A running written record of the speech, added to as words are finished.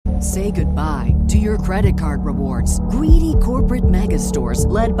Say goodbye to your credit card rewards. Greedy corporate mega stores,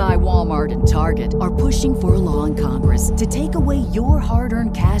 led by Walmart and Target, are pushing for a law in Congress to take away your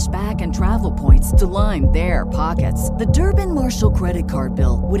hard-earned cash back and travel points to line their pockets. The Durbin-Marshall credit card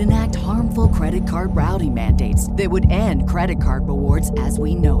bill would enact harmful credit card routing mandates that would end credit card rewards as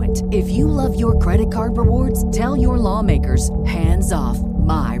we know it. If you love your credit card rewards, tell your lawmakers, hands off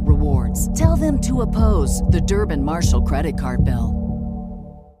my rewards. Tell them to oppose the Durbin-Marshall credit card bill.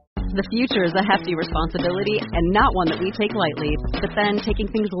 The future is a hefty responsibility and not one that we take lightly. But then taking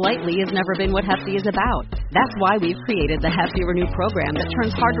things lightly has never been what Hefty is about. That's why we've created the Hefty Renew program that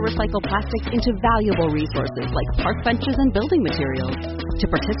turns hard-to-recycle plastics into valuable resources like park benches and building materials.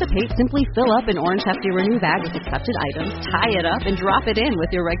 To participate, simply fill up an orange Hefty Renew bag with accepted items, tie it up, and drop it in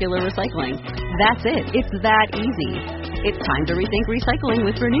with your regular recycling. That's it. It's that easy. It's time to rethink recycling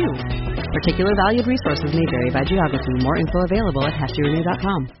with Renew. Particular valued resources may vary by geography. More info available at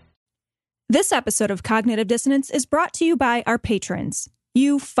heftyrenew.com. This episode of Cognitive Dissonance is brought to you by our patrons.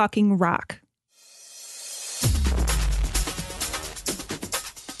 You fucking rock.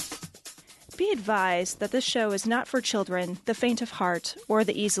 Be advised that this show is not for children, the faint of heart, or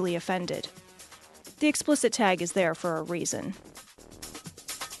the easily offended. The explicit tag is there for a reason.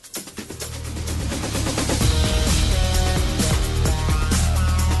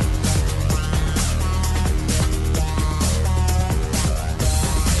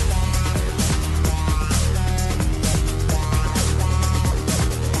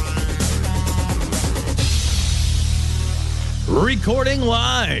 Recording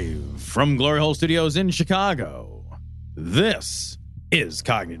live from Glory Hole Studios in Chicago, this is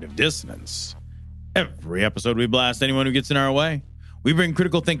Cognitive Dissonance. Every episode we blast anyone who gets in our way. We bring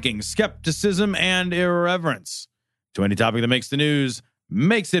critical thinking, skepticism, and irreverence to any topic that makes the news,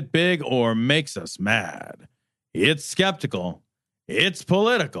 makes it big, or makes us mad. It's skeptical, it's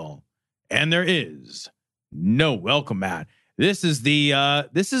political, and there is no welcome mat. This is the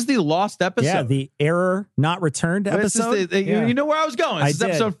lost episode. Yeah, the error not returned episode. You know where I was going. This is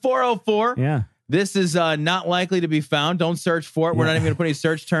episode 404. Yeah. This is not likely to be found. Don't search for it. We're not even going to put any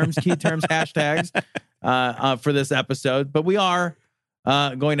search terms, key terms, hashtags for this episode. But we are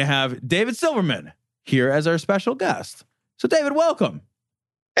going to have David Silverman here as our special guest. So, David, welcome.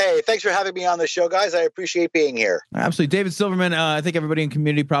 Hey, thanks for having me on the show, guys. I appreciate being here. Absolutely. David Silverman, I think everybody in the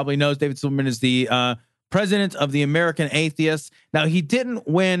community probably knows David Silverman is the president of the American Atheists. Now, he didn't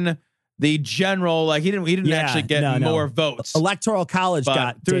win the general, like he didn't actually get more votes. Electoral College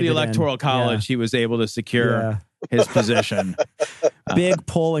got through David the Electoral College. He was able to secure his position. Big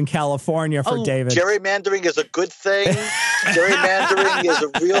poll in California for David. Gerrymandering is a good thing. Gerrymandering is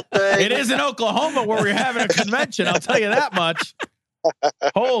a real thing. It is in Oklahoma where we're having a convention. I'll tell you that much.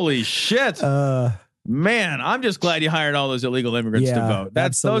 Holy shit. Man, I'm just glad you hired all those illegal immigrants to vote.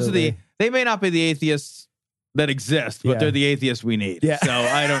 Those are they may not be the atheists that exist, but they're the atheists we need. Yeah.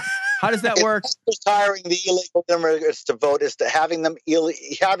 So how does that work? Just hiring the illegal immigrants to vote is to having them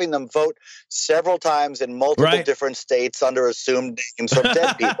vote several times in multiple different states under assumed names from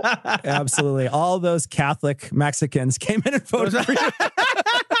dead people. Absolutely. All those Catholic Mexicans came in and voted for you.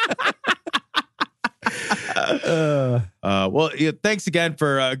 Well, thanks again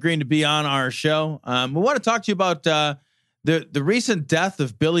for agreeing to be on our show. We want to talk to you about the recent death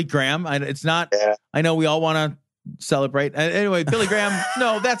of Billy Graham. I know we all want to celebrate. Anyway, Billy Graham.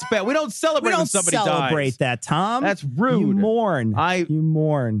 No, that's bad. We don't celebrate when somebody dies. Celebrate that, Tom. That's rude. You mourn. You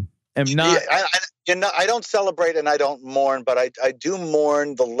mourn. Am not. I don't celebrate and I don't mourn, but I do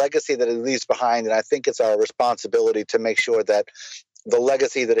mourn the legacy that he leaves behind, and I think it's our responsibility to make sure that the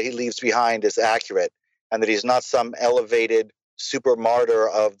legacy that he leaves behind is accurate, and that he's not some elevated super martyr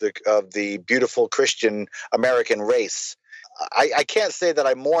of the beautiful Christian American race. I can't say that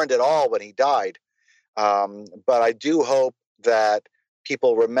I mourned at all when he died, but I do hope that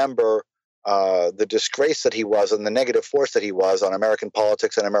people remember the disgrace that he was and the negative force that he was on American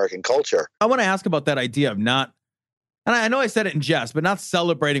politics and American culture. I want to ask about that idea of not, and I know I said it in jest, but not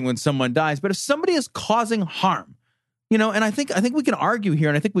celebrating when someone dies. But if somebody is causing harm, and I think we can argue here,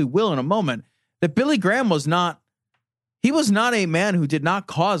 and I think we will in a moment, that Billy Graham was not a man who did not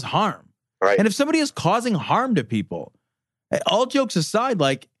cause harm. Right. And if somebody is causing harm to people, all jokes aside,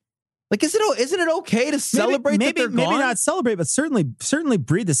 isn't it okay to celebrate that they're gone? Maybe not celebrate, but certainly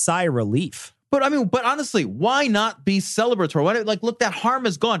breathe a sigh of relief. But honestly, why not be celebratory? Look, that harm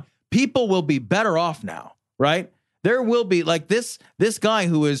is gone. People will be better off now, right? There will be this guy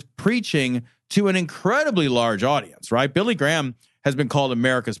who is preaching to an incredibly large audience, right? Billy Graham has been called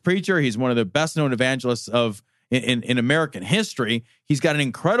America's preacher. He's one of the best known evangelists in American history. He's got an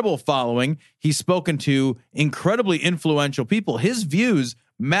incredible following. He's spoken to incredibly influential people. His views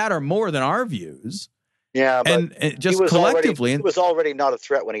matter more than our views. Yeah, but and just collectively. He was already not a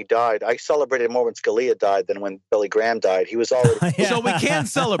threat when he died. I celebrated more when Scalia died than when Billy Graham died. He was already. So we can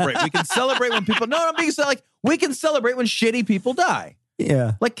celebrate. We can celebrate when people. No, I'm being like we can celebrate when shitty people die.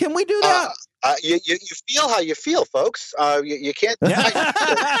 Yeah. Like, can we do that? You feel how you feel, folks. You can't.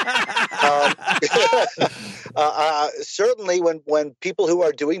 Certainly, when people who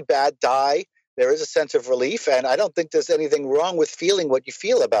are doing bad die, there is a sense of relief, and I don't think there's anything wrong with feeling what you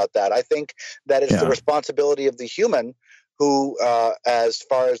feel about that. I think that it's the responsibility of the human who, as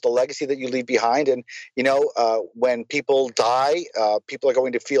far as the legacy that you leave behind, and when people die, people are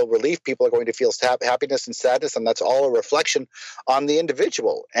going to feel relief. People are going to feel happiness and sadness, and that's all a reflection on the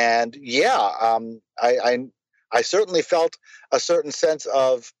individual. And I certainly felt a certain sense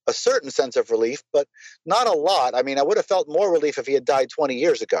of relief, but not a lot. I mean, I would have felt more relief if he had died 20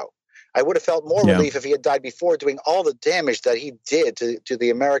 years ago. I would have felt more relief if he had died before, doing all the damage that he did to the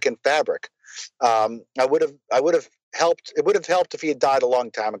American fabric. I would have helped. It would have helped if he had died a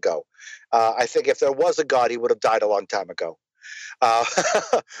long time ago. I think if there was a God, he would have died a long time ago.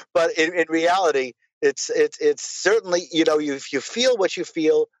 But in reality, it's certainly, if you feel what you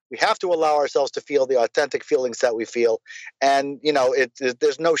feel, we have to allow ourselves to feel the authentic feelings that we feel. And,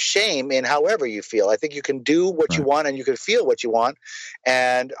 there's no shame in however you feel. I think you can do what you want and you can feel what you want.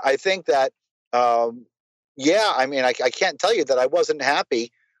 And I think that, I can't tell you that I wasn't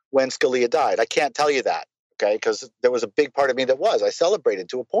happy when Scalia died. I can't tell you that. Okay, because there was a big part of me that was. I celebrated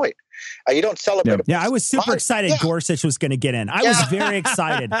to a point. You don't celebrate. Yeah, I was super excited Gorsuch was going to get in. I was very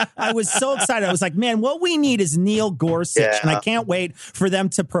excited. I was so excited. I was like, man, what we need is Neil Gorsuch. And I can't wait for them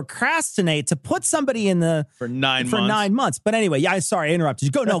to procrastinate, to put somebody in for 9 months. But anyway, sorry, I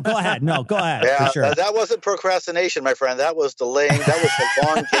interrupted you. Go ahead. No, go ahead. Yeah, for sure. That wasn't procrastination, my friend. That was delaying. That was the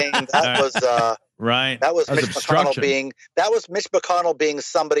long game. That was... Right. That was Mitch McConnell being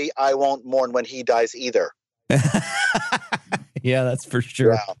somebody I won't mourn when he dies either. Yeah, that's for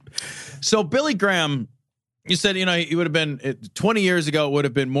sure. Yeah. So Billy Graham, you said, he would have been 20 years ago, would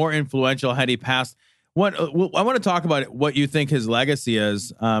have been more influential had he passed. I want to talk about what you think his legacy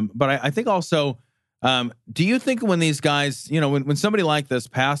is. But I think also, do you think when these guys, when somebody like this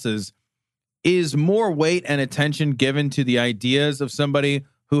passes, is more weight and attention given to the ideas of somebody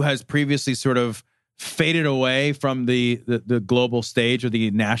who has previously sort of faded away from the global stage or the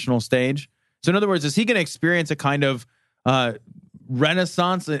national stage? So in other words, is he going to experience a kind of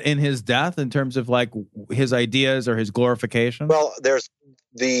renaissance in his death in terms of like his ideas or his glorification? Well, there's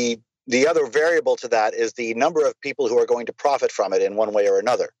the other variable to that is the number of people who are going to profit from it in one way or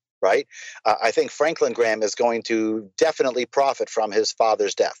another, right? I think Franklin Graham is going to definitely profit from his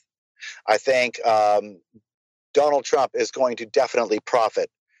father's death. I think Donald Trump is going to definitely profit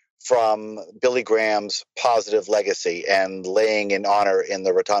from Billy Graham's positive legacy and laying in honor in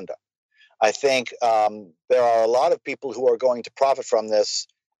the rotunda. I think there are a lot of people who are going to profit from this,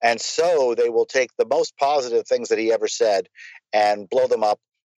 and so they will take the most positive things that he ever said and blow them up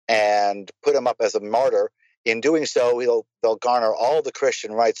and put him up as a martyr. In doing so, they'll garner all the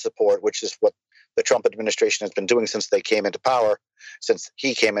Christian rights support, which is what the Trump administration has been doing since he came into power.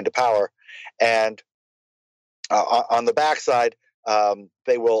 And on the backside,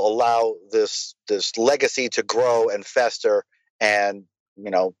 they will allow this legacy to grow and fester and,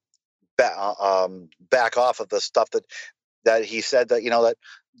 back off of the stuff that he said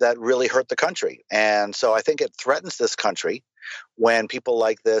that really hurt the country. And so I think it threatens this country when people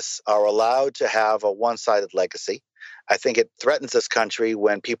like this are allowed to have a one-sided legacy. I think it threatens this country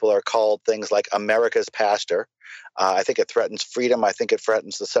when people are called things like America's pastor. I think it threatens freedom. I think it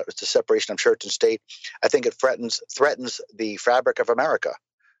threatens the separation of church and state. I think it threatens the fabric of America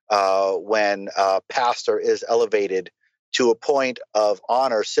when a pastor is elevated to a point of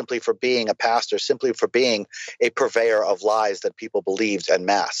honor simply for being a pastor, simply for being a purveyor of lies that people believed en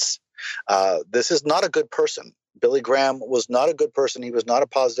masse. This is not a good person. Billy Graham was not a good person. He was not a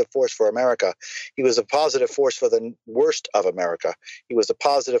positive force for America. He was a positive force for the worst of America. He was a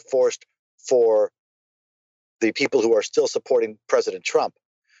positive force for the people who are still supporting President Trump.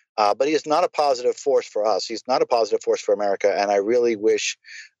 But he is not a positive force for us. He's not a positive force for America. And I really wish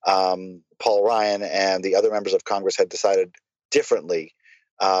Paul Ryan and the other members of Congress had decided differently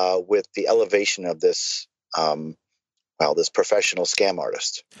with the elevation of this this professional scam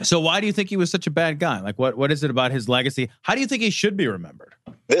artist. So why do you think he was such a bad guy? Like, what is it about his legacy? How do you think he should be remembered?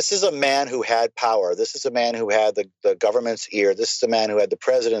 This is a man who had power. This is a man who had the government's ear. This is a man who had the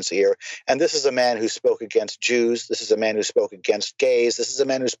president's ear. And this is a man who spoke against Jews. This is a man who spoke against gays. This is a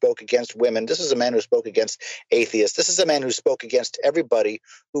man who spoke against women. This is a man who spoke against atheists. This is a man who spoke against everybody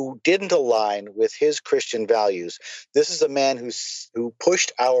who didn't align with his Christian values. This is a man who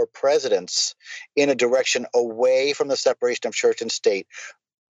pushed our presidents in a direction away from the separation of church and state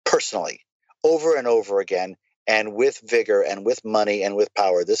personally, over and over again, and with vigor and with money and with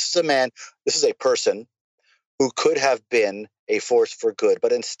power. This is a person who could have been a force for good,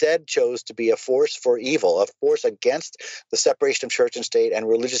 but instead chose to be a force for evil, a force against the separation of church and state and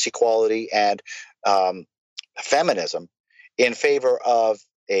religious equality and feminism in favor of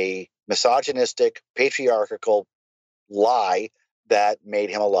a misogynistic, patriarchal lie that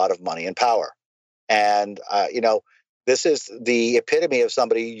made him a lot of money and power. And, this is the epitome of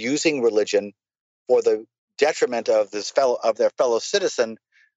somebody using religion for the detriment of their fellow citizen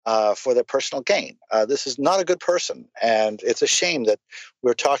for their personal gain. This is not a good person, and it's a shame that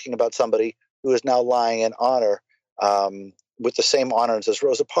we're talking about somebody who is now lying in honor with the same honors as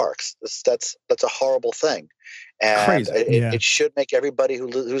Rosa Parks. That's a horrible thing, and it should make everybody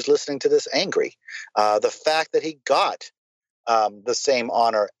who's listening to this angry. The fact that he got the same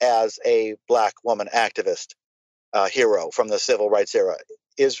honor as a Black woman activist hero from the civil rights era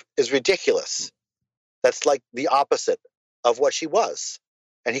is ridiculous. That's like the opposite of what she was.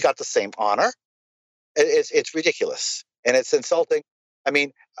 And he got the same honor. It's ridiculous. And it's insulting. I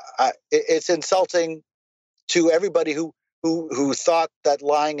mean, it's insulting to everybody who thought that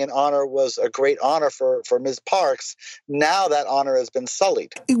lying in honor was a great honor for Ms. Parks. Now that honor has been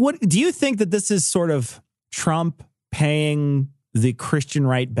sullied. What do you think that this is sort of Trump paying the Christian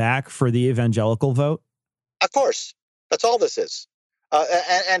right back for the evangelical vote? Of course. That's all this is.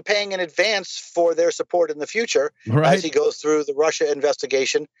 And paying in advance for their support in the future as he goes through the Russia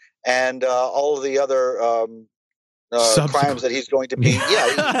investigation and all of the other crimes that he's going to be.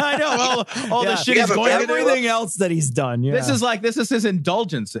 I know all the shit he's going to do. Everything else that he's done. Yeah. This is his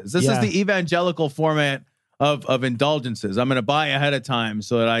indulgences. This is the evangelical format of indulgences. I'm going to buy ahead of time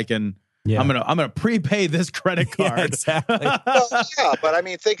so that I can. Yeah. I'm gonna prepay this credit card. Yeah, exactly. But I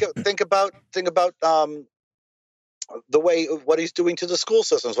mean, think about the way what he's doing to the school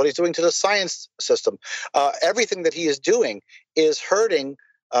systems, what he's doing to the science system. Everything that he is doing is hurting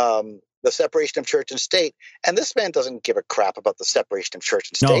the separation of church and state. And this man doesn't give a crap about the separation of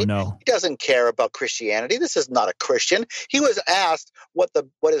church and state. No. He doesn't care about Christianity. This is not a Christian. He was asked what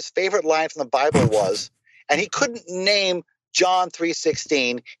his favorite line from the Bible was, and he couldn't name John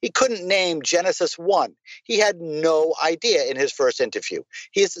 3:16. He couldn't name Genesis 1. He had no idea in his first interview.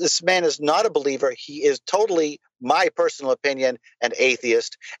 This man is not a believer. He is totally, my personal opinion, an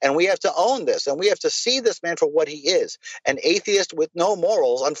atheist. And we have to own this. And we have to see this man for what he is. An atheist with no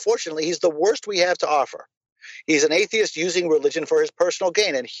morals. Unfortunately, he's the worst we have to offer. He's an atheist using religion for his personal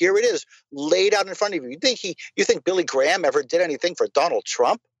gain. And here it is, laid out in front of you. You think Billy Graham ever did anything for Donald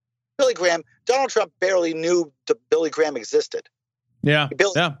Trump? Donald Trump barely knew Billy Graham existed. Yeah.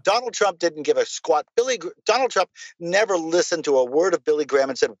 Donald Trump didn't give a squat. Donald Trump never listened to a word of Billy Graham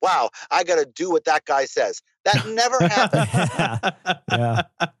and said, wow, I got to do what that guy says. That never happened.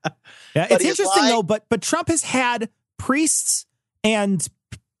 Yeah. It's interesting though, but Trump has had priests and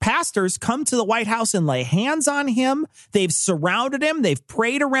pastors come to the White House and lay hands on him. They've surrounded him. They've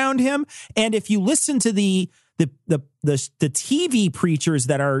prayed around him. And if you listen to the TV preachers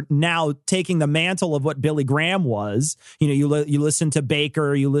that are now taking the mantle of what Billy Graham was, you listen to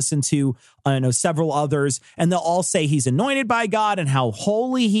Baker, you listen to several others, and they'll all say he's anointed by God and how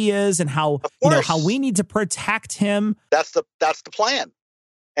holy he is and how how we need to protect him. That's the plan,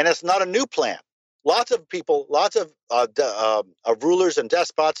 and it's not a new plan. Lots of people, rulers and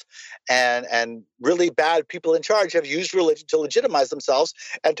despots and really bad people in charge have used religion to legitimize themselves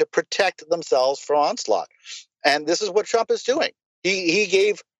and to protect themselves from onslaught. And this is what Trump is doing. He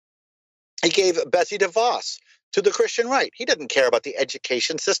gave Betsy DeVos to the Christian right. He didn't care about the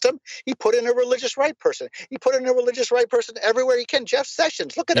education system. He put in a religious right person. He put in a religious right person everywhere he can. Jeff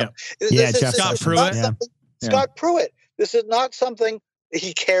Sessions, look at him. Scott Pruitt. Scott Pruitt. This is not something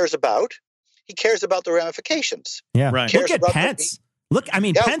he cares about. He cares about the ramifications. Yeah, right. Look at Pence.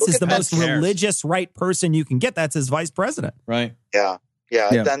 Pence is the most religious right person you can get. That's his vice president. Right. Yeah.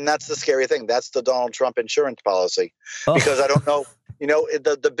 Then that's the scary thing. That's the Donald Trump insurance policy. Because I don't know.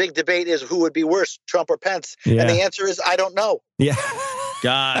 The big debate is who would be worse, Trump or Pence? Yeah. And the answer is I don't know. Yeah.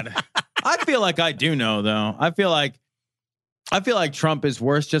 God. I feel like I do know, though. I feel like Trump is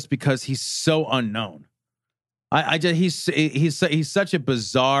worse just because he's so unknown. I just he's such a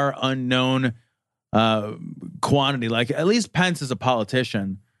bizarre, unknown quantity. Like, at least Pence is a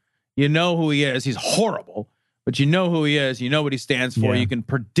politician. You know who he is. He's horrible, but you know who he is. You know what he stands for. Yeah. You can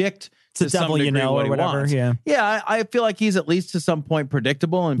predict It's a devil you know or whatever. Wants. Yeah. I feel like he's at least to some point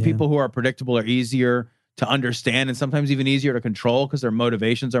predictable, and people who are predictable are easier to understand and sometimes even easier to control because their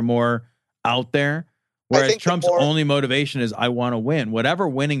motivations are more out there. Whereas Trump's only motivation is, I want to win, whatever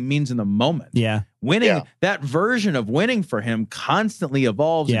winning means in the moment. Yeah. Winning, that version of winning for him constantly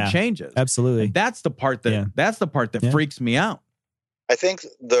evolves and changes. Absolutely. And that's the part that freaks me out. I think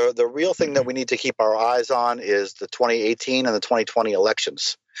the real thing that we need to keep our eyes on is the 2018 and the 2020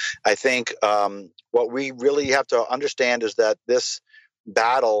 elections. I think what we really have to understand is that this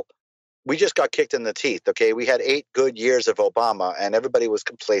battle, we just got kicked in the teeth, okay? We had 8 good years of Obama, and everybody was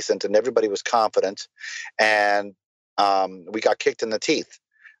complacent and everybody was confident, and we got kicked in the teeth.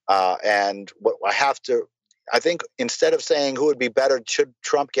 And what I think instead of saying who would be better, should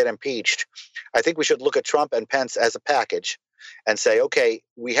Trump get impeached, I think we should look at Trump and Pence as a package and say, okay,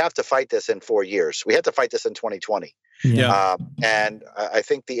 we have to fight this in 4 years. We have to fight this in 2020. Yeah. And I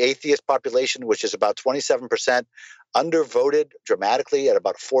think the atheist population, which is about 27%, undervoted dramatically at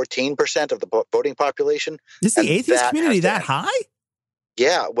about 14% of the voting population. Is the atheist community that high?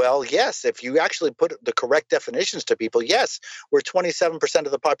 Yeah, well, yes. If you actually put the correct definitions to people, yes, we're 27%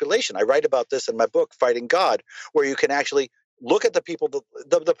 of the population. I write about this in my book, Fighting God, where you can actually look at the people.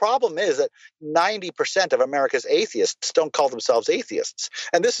 The problem is that 90% of America's atheists don't call themselves atheists.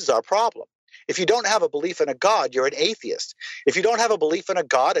 And this is our problem. If you don't have a belief in a God, you're an atheist. If you don't have a belief in a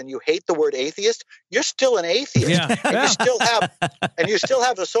God and you hate the word atheist, you're still an atheist. Yeah. And you still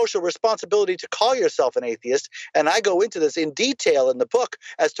have the social responsibility to call yourself an atheist. And I go into this in detail in the book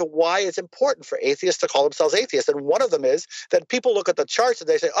as to why it's important for atheists to call themselves atheists. And one of them is that people look at the charts and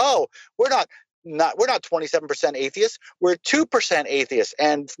they say, oh, we're not 27% atheists. We're 2% atheists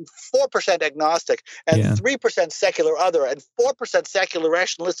and 4% agnostic and 3% secular other and 4% secular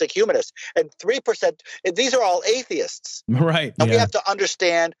rationalistic humanists and 3%. These are all atheists. Right. And we have to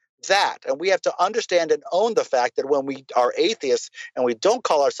understand that. And we have to understand and own the fact that when we are atheists and we don't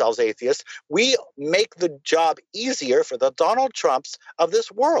call ourselves atheists, we make the job easier for the Donald Trumps of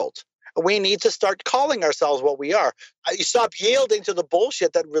this world. We need to start calling ourselves what we are. You stop yielding to the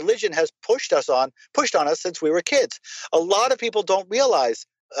bullshit that religion has pushed on us since we were kids. A lot of people don't realize,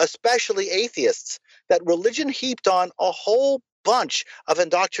 especially atheists, that religion heaped on a whole bunch of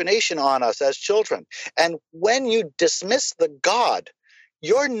indoctrination on us as children. And when you dismiss the God,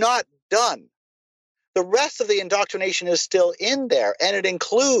 you're not done. The rest of the indoctrination is still in there, and it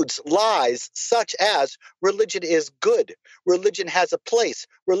includes lies such as religion is good, religion has a place,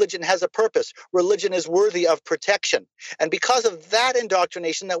 religion has a purpose, religion is worthy of protection. And because of that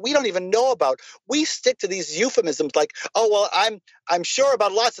indoctrination that we don't even know about, we stick to these euphemisms like, oh, well, I'm sure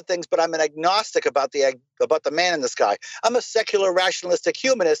about lots of things, but I'm an agnostic about the man in the sky. I'm a secular rationalistic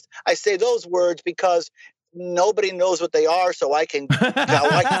humanist. I say those words because nobody knows what they are, so I can get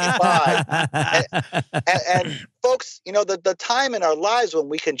by. And folks, you know, the time in our lives when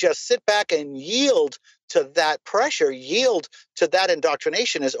we can just sit back and yield to that pressure, yield to that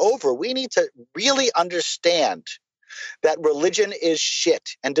indoctrination is over. We need to really understand that religion is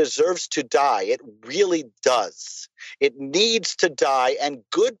shit and deserves to die. It really does. It needs to die, and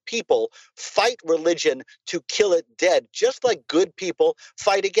good people fight religion to kill it dead, just like good people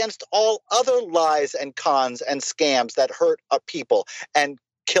fight against all other lies and cons and scams that hurt a people and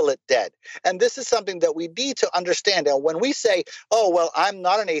kill it dead. And this is something that we need to understand. And when we say, oh, well, I'm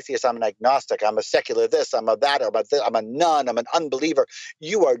not an atheist, I'm an agnostic, I'm a secular this, I'm a that, I'm a none, I'm an unbeliever,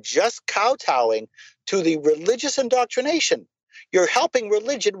 you are just kowtowing to the religious indoctrination. You're helping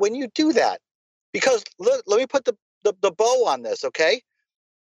religion when you do that. Because let me put the bow on this, okay?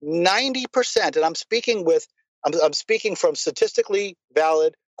 90%, and I'm speaking from statistically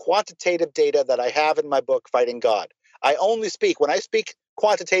valid quantitative data that I have in my book, Fighting God. When I speak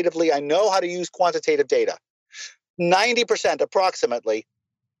quantitatively, I know how to use quantitative data. 90% approximately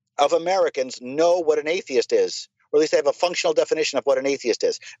of Americans know what an atheist is, or at least they have a functional definition of what an atheist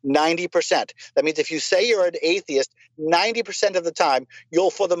is. 90%. That means if you say you're an atheist, 90% of the time,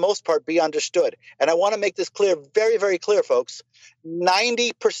 you'll, for the most part, be understood. And I want to make this clear, very, very clear, folks.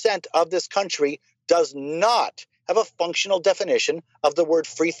 90% of this country does not have a functional definition of the word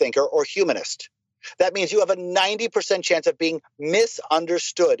freethinker or humanist. That means you have a 90% chance of being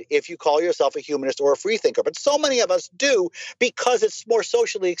misunderstood if you call yourself a humanist or a freethinker. But so many of us do because it's more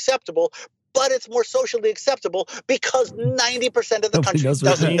socially acceptable. But it's more socially acceptable because 90% of the country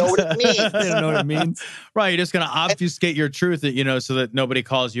doesn't know what it means. They don't know what it means. Right. You're just going to obfuscate your truth, so that nobody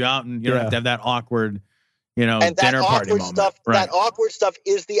calls you out and you don't have to have that awkward, and dinner party moment. Stuff, right. That awkward stuff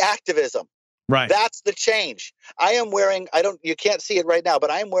is the activism. Right. That's the change. I am wearing, you can't see it right now,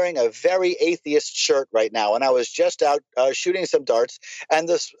 but I'm wearing a very atheist shirt right now. And I was just out shooting some darts, and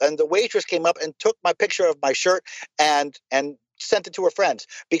the waitress came up and took my picture of my shirt and sent it to her friends,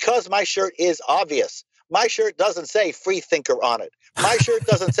 because my shirt is obvious. My shirt doesn't say free thinker on it. My shirt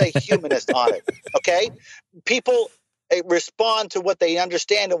doesn't say humanist on it. Okay? People respond to what they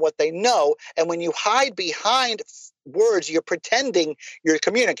understand and what they know. And when you hide behind words, you're pretending you're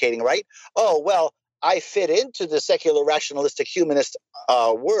communicating, right? Oh, well, I fit into the secular, rationalistic, humanist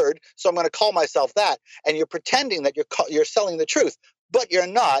word, so I'm going to call myself that. And you're pretending that you're selling the truth, but you're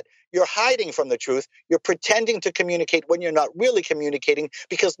not. You're hiding from the truth. You're pretending to communicate when you're not really communicating,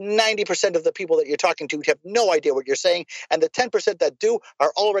 because 90% of the people that you're talking to have no idea what you're saying, and the 10% that do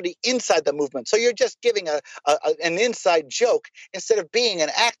are already inside the movement. So you're just giving an inside joke instead of being an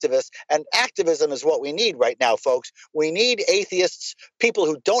activist, and activism is what we need right now, folks. We need atheists, people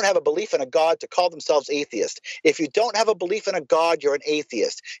who don't have a belief in a God, to call themselves atheist. If you don't have a belief in a God, you're an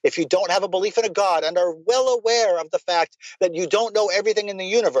atheist. If you don't have a belief in a God and are well aware of the fact that you don't know everything in the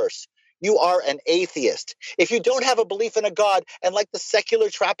universe, you are an atheist. If you don't have a belief in a God and like the secular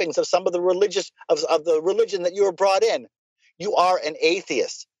trappings of some of the of the religion that you were brought in, you are an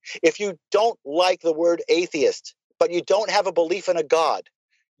atheist. If you don't like the word atheist, but you don't have a belief in a God,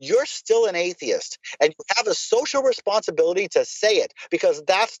 you're still an atheist, and you have a social responsibility to say it, because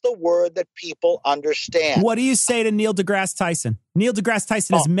that's the word that people understand. What do you say to Neil deGrasse Tyson? Neil deGrasse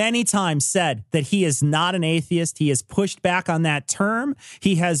Tyson has many times said that he is not an atheist. He has pushed back on that term.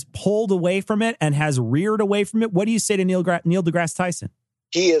 He has pulled away from it and has reared away from it. What do you say to Neil deGrasse Tyson?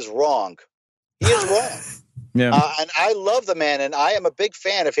 He is wrong. He is wrong. Yeah. And I love the man, and I am a big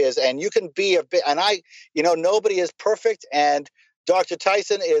fan of his, and you can be nobody is perfect, and Dr.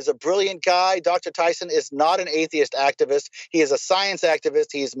 Tyson is a brilliant guy. Dr. Tyson is not an atheist activist. He is a science activist.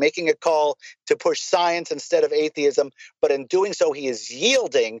 He is making a call to push science instead of atheism. But in doing so, he is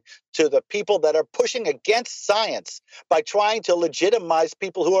yielding to the people that are pushing against science by trying to legitimize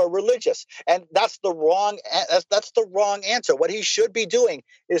people who are religious. And that's the wrong answer. What he should be doing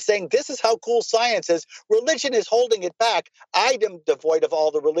is saying, this is how cool science is. Religion is holding it back. I am devoid of all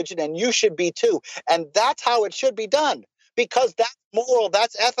the religion, and you should be too. And that's how it should be done. Because that's moral,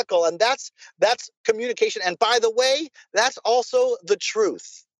 that's ethical, and that's communication. And by the way, that's also the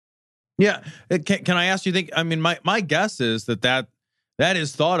truth. Yeah. Can I ask you, my guess is that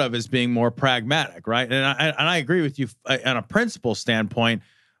is thought of as being more pragmatic, right? And I agree with you on a principle standpoint,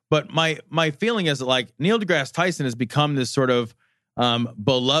 but my feeling is that, like, Neil deGrasse Tyson has become this sort of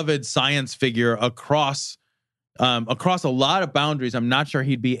beloved science figure across a lot of boundaries. I'm not sure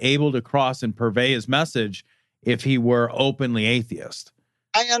he'd be able to cross and purvey his message if he were openly atheist.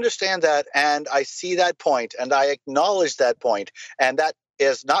 I understand that, and I see that point, and I acknowledge that point, and that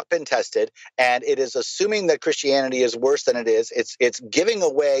has not been tested, and it is assuming that Christianity is worse than it is. It's giving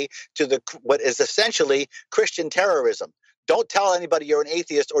away to what is essentially Christian terrorism. Don't tell anybody you're an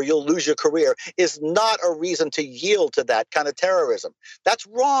atheist or you'll lose your career is not a reason to yield to that kind of terrorism. That's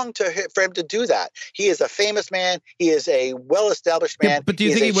wrong for him to do that. He is a famous man. He is a well-established man. Yeah, but do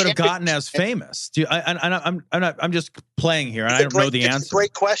you think he would have gotten as famous? I'm just playing here, and I don't know the answer. It's a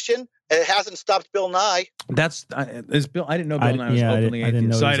great question. It hasn't stopped Bill Nye. Is Bill? I didn't know Bill Nye was openly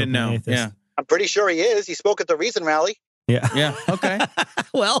atheist, so I didn't know. Yeah, I'm pretty sure he is. He spoke at the Reason rally. Yeah. Okay.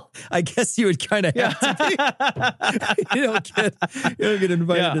 Well, I guess you would kind of have to be. You don't get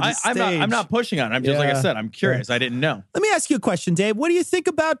invited to the stage. I'm not pushing on it. I'm just, like I said, I'm curious. I didn't know. Let me ask you a question, Dave. What do you think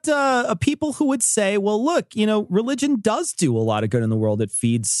about people who would say, well, look, religion does do a lot of good in the world. It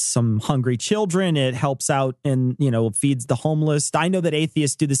feeds some hungry children. It helps out and, feeds the homeless. I know that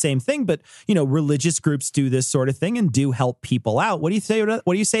atheists do the same thing, but, religious groups do this sort of thing and do help people out. What do you say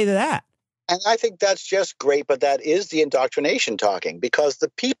to that? And I think that's just great, but that is the indoctrination talking, because the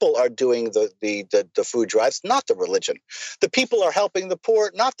people are doing the food drives, not the religion. The people are helping the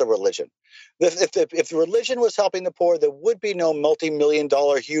poor, not the religion. If the religion was helping the poor, there would be no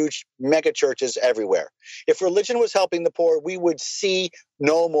multi-million-dollar huge mega churches everywhere. If religion was helping the poor, we would see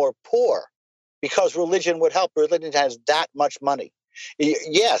no more poor, because religion would help. Religion has that much money.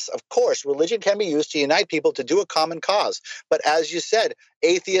 Yes, of course, religion can be used to unite people to do a common cause. But as you said,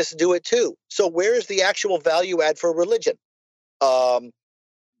 atheists do it too. So where is the actual value add for religion?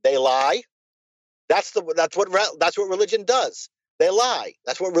 They lie. That's what religion does. They lie.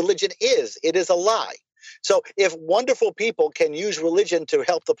 That's what religion is. It is a lie. So if wonderful people can use religion to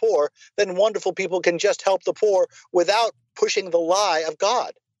help the poor, then wonderful people can just help the poor without pushing the lie of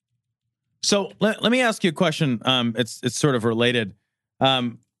God. So let me ask you a question. It's sort of related.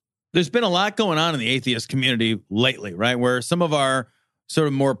 There's been a lot going on in the atheist community lately, right? Where some of our sort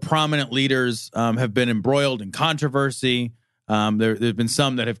of more prominent leaders have been embroiled in controversy. There's been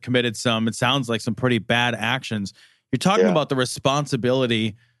some that have committed some, it sounds like, some pretty bad actions. You're talking about the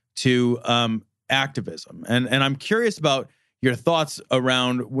responsibility to activism. And I'm curious about your thoughts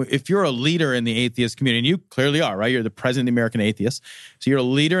around, if you're a leader in the atheist community, and you clearly are, right? You're the president of the American Atheists. So you're a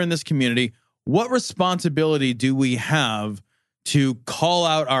leader in this community. What responsibility do we have to call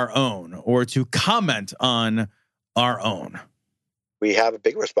out our own or to comment on our own? We have a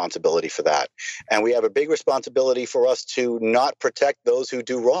big responsibility for that. And we have a big responsibility for us to not protect those who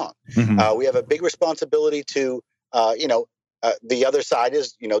do wrong. Mm-hmm. We have a big responsibility to, the other side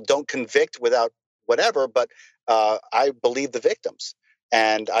is, don't convict without whatever, but I believe the victims,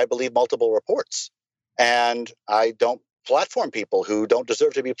 and I believe multiple reports, and I don't platform people who don't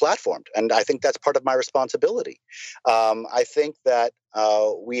deserve to be platformed. And I think that's part of my responsibility. I think that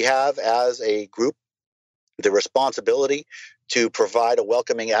we have, as a group, the responsibility to provide a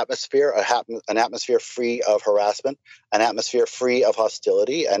welcoming atmosphere, an atmosphere free of harassment, an atmosphere free of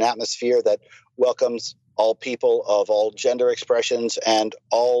hostility, an atmosphere that welcomes all people of all gender expressions and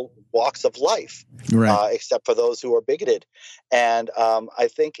all walks of life, right, except for those who are bigoted. And I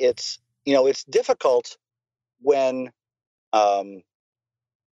think it's difficult when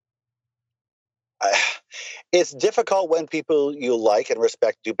it's difficult when people you like and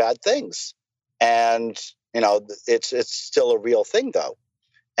respect do bad things. And it's still a real thing, though.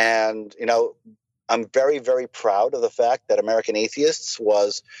 And, I'm very, very proud of the fact that American Atheists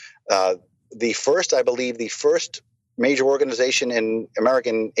was the first major organization in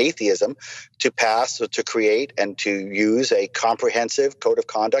American atheism to create and to use a comprehensive code of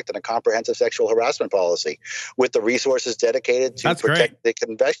conduct and a comprehensive sexual harassment policy with the resources dedicated to protect the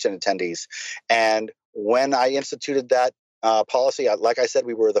convention attendees. And when I instituted that policy, like I said,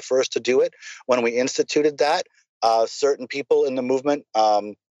 we were the first to do it. When we instituted that, certain people in the movement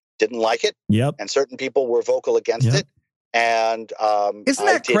didn't like it. Yep. And certain people were vocal against it. And isn't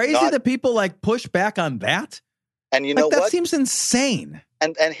that crazy that people push back on that? And you know what? That seems insane.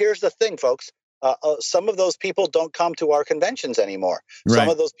 And here's the thing, folks. Some of those people don't come to our conventions anymore. Right. Some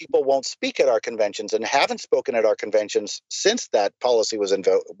of those people won't speak at our conventions and haven't spoken at our conventions since that policy was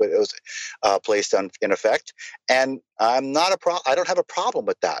placed in effect. And I don't have a problem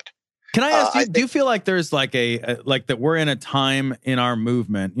with that. Can I ask you? Do you feel like there's that we're in a time in our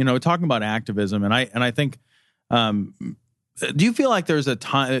movement? Talking about activism, and I think, do you feel like there's a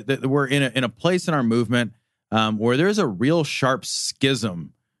time that we're in a place in our movement where there's a real sharp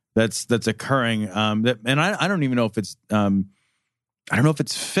schism that's occurring, and I don't even know if it's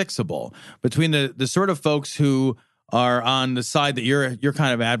fixable between the sort of folks who are on the side that you're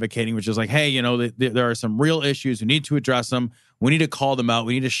kind of advocating, which is like, hey, there are some real issues. We need to address them. We need to call them out.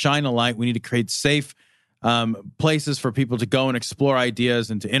 We need to shine a light. We need to create safe places for people to go and explore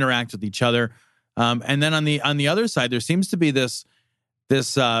ideas and to interact with each other. And then on the other side, there seems to be this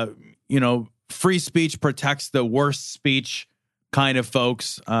free speech protects the worst speech kind of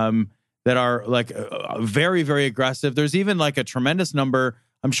folks that are very, very aggressive. There's even a tremendous number,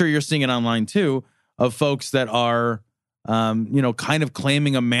 I'm sure you're seeing it online too, of folks that are, kind of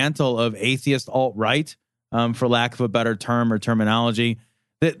claiming a mantle of atheist alt-right, for lack of a better term or terminology.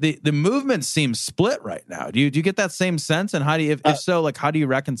 The movement seems split right now. Do you get that same sense? And how do you, if so, how do you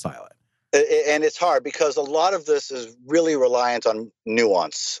reconcile it? And it's hard because a lot of this is really reliant on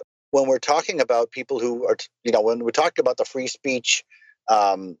nuance. When we're talking about people who are, when we're talking about the free speech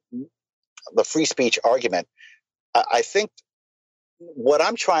argument, I think what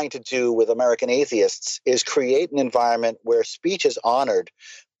I'm trying to do with American Atheists is create an environment where speech is honored,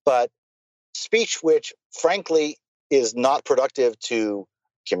 but speech which, frankly, is not productive to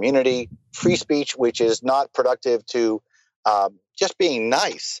community, free speech which is not productive to just being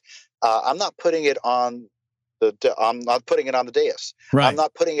nice. I'm not putting it on I'm not putting it on the dais. Right. I'm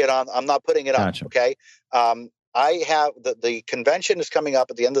not putting it on. Gotcha. Okay. I have the convention is coming up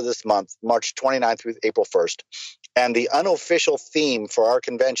at the end of this month, March 29th through April 1st. And the unofficial theme for our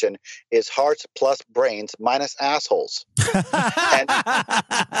convention is hearts plus brains minus assholes. and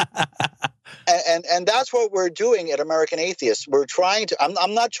that's what we're doing at American Atheists. We're trying to,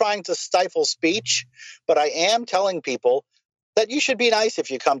 I'm not trying to stifle speech, but I am telling people that you should be nice if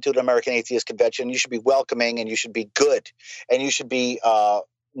you come to an American Atheist convention. You should be welcoming and you should be good and you should be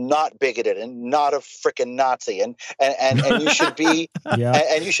not bigoted and not a freaking Nazi and you should be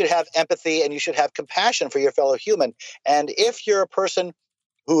and you should have empathy and you should have compassion for your fellow human. And if you're a person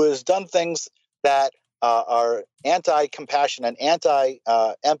who has done things that are anti-compassion and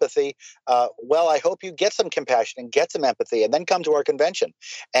anti-empathy, well, I hope you get some compassion and get some empathy, and then come to our convention.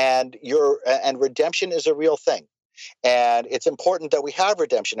 And redemption is a real thing. And it's important that we have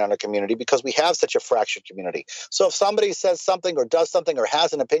redemption in our community because we have such a fractured community. So if somebody says something or does something or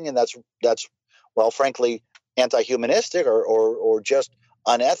has an opinion that's well, frankly, anti-humanistic or just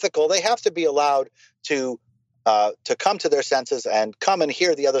unethical, they have to be allowed to come to their senses and come and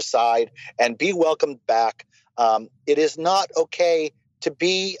hear the other side and be welcomed back. It is not okay to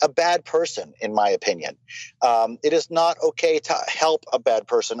be a bad person, in my opinion. It is not okay to help a bad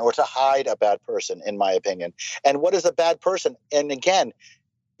person or to hide a bad person, in my opinion. And what is a bad person? And again,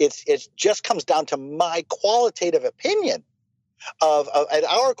 it just comes down to my qualitative opinion and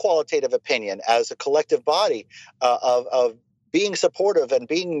our qualitative opinion as a collective body of being supportive and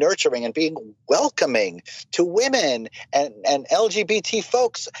being nurturing and being welcoming to women and LGBT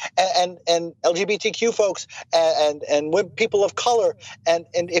folks and LGBTQ folks and people of color. And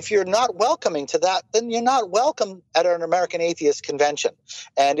if you're not welcoming to that, then you're not welcome at an American Atheist Convention.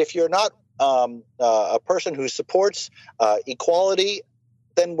 And if you're not a person who supports equality,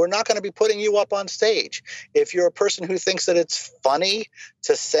 then we're not going to be putting you up on stage. If you're a person who thinks that it's funny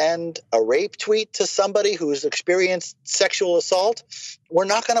to send a rape tweet to somebody who's experienced sexual assault, we're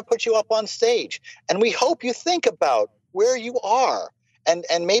not going to put you up on stage. And we hope you think about where you are and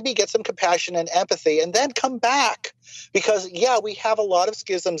maybe get some compassion and empathy and then come back. Because, yeah, we have a lot of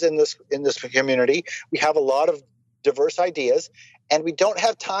schisms in this community. We have a lot of diverse ideas, and we don't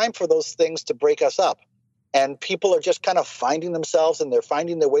have time for those things to break us up. And people are just kind of finding themselves, and they're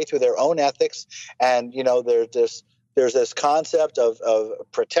finding their way through their own ethics. And, there's this concept of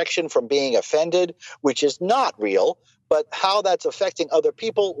protection from being offended, which is not real, but how that's affecting other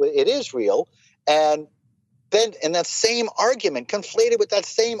people, it is real. And then in that same argument, conflated with that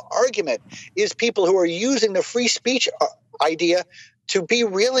same argument, is people who are using the free speech idea to be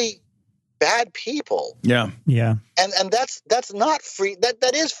really bad people. Yeah. And that's not free.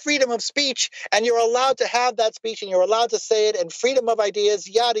 That is freedom of speech, and you're allowed to have that speech, and you're allowed to say it, and freedom of ideas,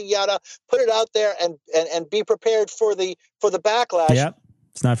 yada yada. Put it out there, and be prepared for the backlash. Yep.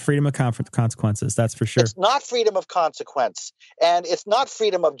 It's not freedom of consequences. That's for sure. It's not freedom of consequence, and it's not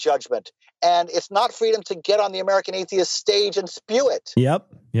freedom of judgment, and it's not freedom to get on the American Atheist stage and spew it. Yep.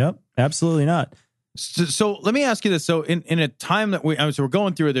 Absolutely not. So let me ask you this. So in a time that we're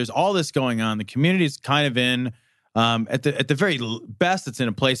going through, there's all this going on. The community's kind of in, at the very best, it's in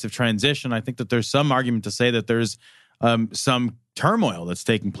a place of transition. I think that there's some argument to say that there's some turmoil that's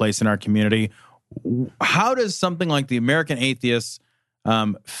taking place in our community. How does something like the American Atheists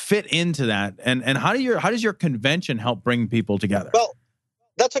fit into that? And how does your convention help bring people together? Well,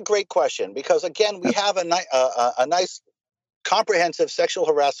 that's a great question, because again, we have a nice comprehensive sexual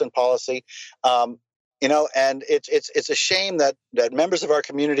harassment policy, and it's a shame that members of our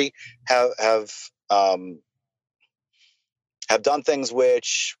community have done things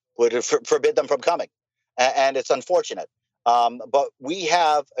which would forbid them from coming, and it's unfortunate. But we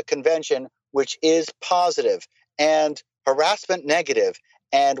have a convention which is positive and harassment negative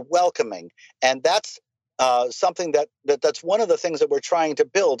and welcoming, and that's something that's one of the things that we're trying to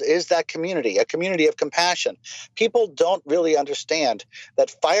build, is that community, a community of compassion. People don't really understand that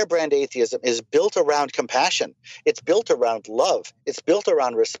firebrand atheism is built around compassion. It's built around love. It's built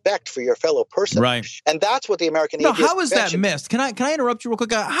around respect for your fellow person. Right. And that's what the American Atheist How is that missed? Can I interrupt you real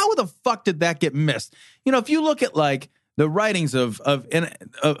quick? How the fuck did that get missed? If you look at like the writings of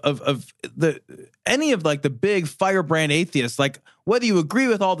any of like the big firebrand atheists, like whether you agree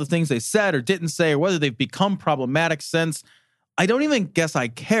with all the things they said or didn't say, or whether they've become problematic since, I don't even guess I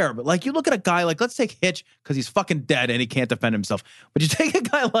care. But like you look at a guy like, let's take Hitch, because he's fucking dead and he can't defend himself. But you take a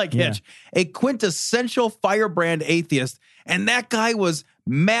guy like Hitch, a quintessential firebrand atheist, and that guy was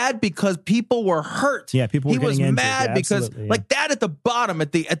mad because people were hurt. Yeah, people were he was getting mad injured. because like that at the bottom,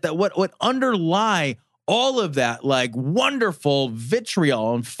 at the what underlie all of that, like wonderful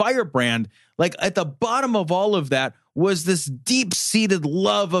vitriol and firebrand, like at the bottom of all of that was this deep-seated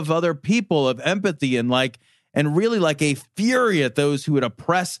love of other people, of empathy, and really like a fury at those who would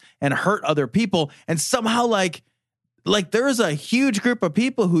oppress and hurt other people. And somehow like there's a huge group of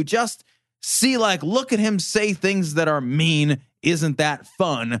people who just see like, look at him say things that are mean. Isn't that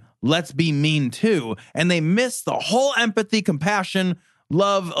fun? Let's be mean too. And they miss the whole empathy, compassion,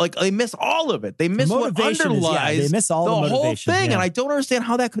 love, like they miss all of it. They miss what underlies they miss all the whole thing. Yeah. And I don't understand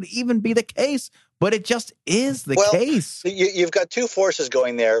how that could even be the case, but it just is the case. You've got two forces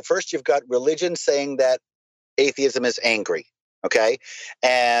going there. First, you've got religion saying that atheism is angry, okay?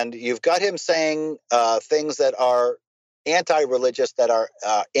 And you've got him saying things that are anti-religious, that are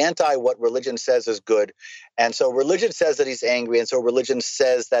anti what religion says is good. And so religion says that he's angry, and so religion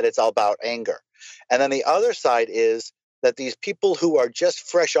says that it's all about anger. And then the other side is that these people who are just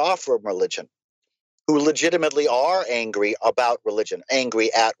fresh off from religion, who legitimately are angry about religion,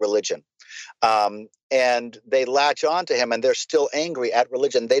 angry at religion, and they latch on to him and they're still angry at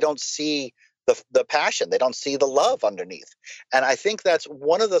religion. They don't see the passion. They don't see the love underneath. And I think that's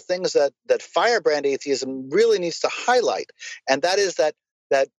one of the things that firebrand atheism really needs to highlight. And that is that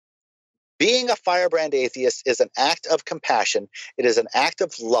being a firebrand atheist is an act of compassion. It is an act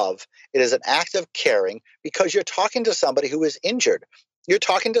of love. It is an act of caring, because you're talking to somebody who is injured. You're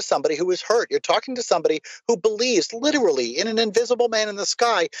talking to somebody who is hurt. You're talking to somebody who believes literally in an invisible man in the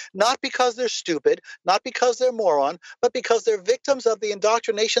sky, not because they're stupid, not because they're moron, but because they're victims of the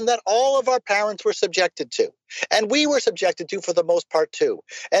indoctrination that all of our parents were subjected to. And we were subjected to for the most part too.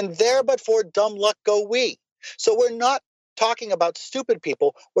 And there but for dumb luck go we. So we're not talking about stupid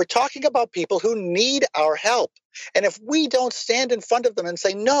people. We're talking about people who need our help. And if we don't stand in front of them and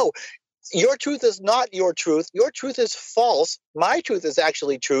say, no, your truth is not your truth. Your truth is false. My truth is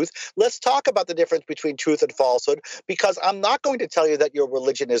actually truth. Let's talk about the difference between truth and falsehood, because I'm not going to tell you that your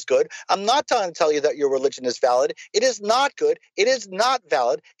religion is good. I'm not going to tell you that your religion is valid. It is not good. It is not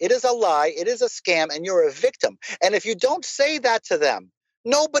valid. It is a lie. It is a scam, and you're a victim. And if you don't say that to them,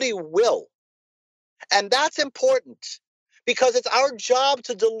 nobody will. And that's important, because it's our job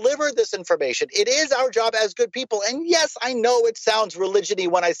to deliver this information. It is our job as good people. And yes, I know it sounds religion-y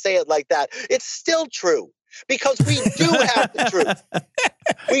when I say it like that. It's still true, because we do have the truth.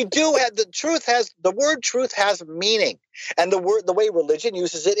 We do have the truth. The word truth has meaning, and the way religion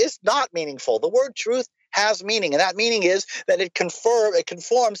uses it is not meaningful. The word truth has meaning, and that meaning is that it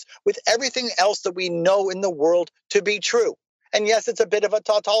conforms with everything else that we know in the world to be true. And yes, it's a bit of a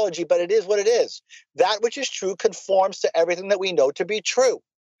tautology, but it is what it is. That which is true conforms to everything that we know to be true.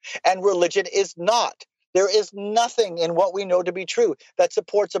 And religion is not. There is nothing in what we know to be true that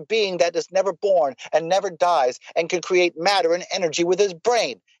supports a being that is never born and never dies and can create matter and energy with his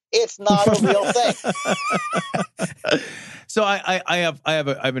brain. It's not a real thing. So I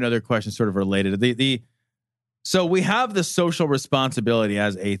have another question sort of related. So we have the social responsibility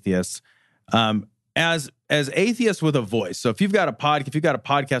as atheists. As atheists with a voice. So if you've got a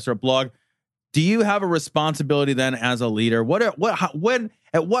podcast or a blog, do you have a responsibility then as a leader?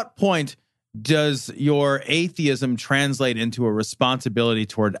 At what point does your atheism translate into a responsibility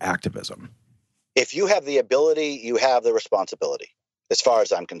toward activism? If you have the ability, you have the responsibility, as far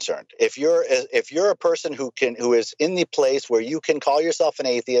as I'm concerned. If you're a person who is in the place where you can call yourself an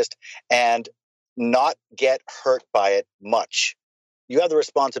atheist and not get hurt by it much, you have the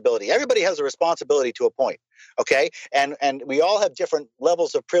responsibility. Everybody has a responsibility to a point, okay? And we all have different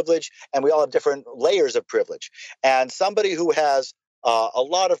levels of privilege, and we all have different layers of privilege. And somebody who has a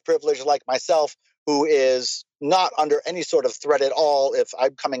lot of privilege, like myself, who is not under any sort of threat at all, if I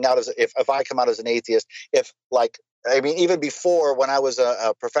come out as an atheist, even before, when I was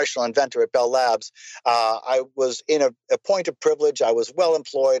a professional inventor at Bell Labs, I was in a point of privilege. I was well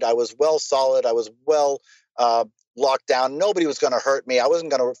employed. I was well solid. I was well locked down. Nobody was going to hurt me. I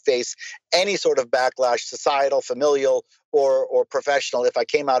wasn't going to face any sort of backlash, societal, familial, or professional, if I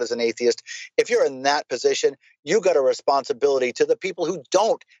came out as an atheist. If you're in that position, you got a responsibility to the people who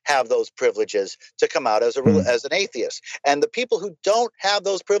don't have those privileges to come out as an atheist. And the people who don't have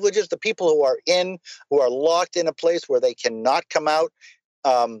those privileges, the people who are locked in a place where they cannot come out,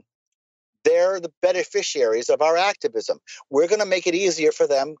 they're the beneficiaries of our activism. We're going to make it easier for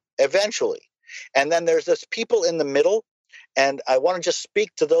them eventually. And then there's this people in the middle, and I want to just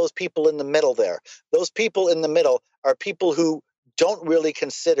speak to those people in the middle there. Those people in the middle are people who don't really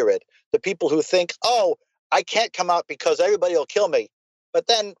consider it. The people who think, oh, I can't come out because everybody will kill me. But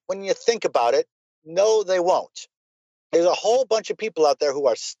then when you think about it, no, they won't. There's a whole bunch of people out there who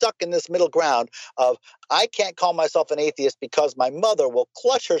are stuck in this middle ground of, I can't call myself an atheist because my mother will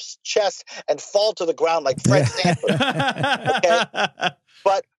clutch her chest and fall to the ground like Fred Sanford. Okay?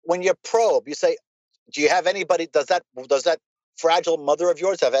 But when you probe, you say, do you have anybody, does that fragile mother of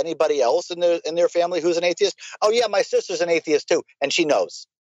yours have anybody else in their family who's an atheist? Oh yeah, my sister's an atheist too, and she knows.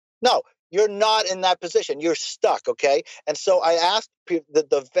 No, you're not in that position. You're stuck, okay? And so I asked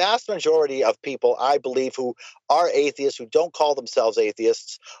the vast majority of people, I believe, who are atheists, who don't call themselves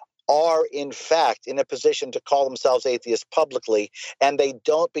atheists, are in fact in a position to call themselves atheists publicly, and they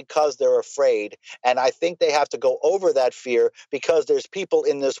don't because they're afraid. And I think they have to go over that fear, because there's people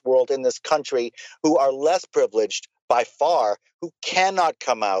in this world, in this country, who are less privileged by far who cannot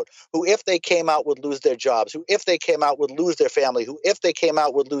come out, who if they came out would lose their jobs, who if they came out would lose their family, who if they came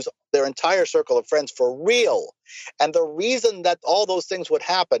out would lose their entire circle of friends for real. And the reason that all those things would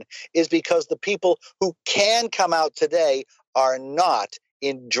happen is because the people who can come out today are not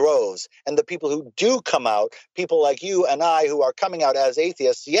in droves. And the people who do come out, people like you and I who are coming out as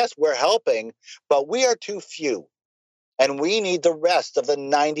atheists, yes, we're helping, but we are too few. And we need the rest of the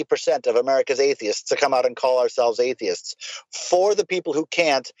 90% of America's atheists to come out and call ourselves atheists for the people who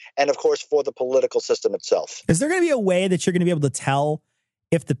can't, and of course, for the political system itself. Is there going to be a way that you're going to be able to tell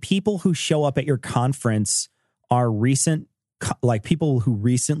if the people who show up at your conference are recent, like people who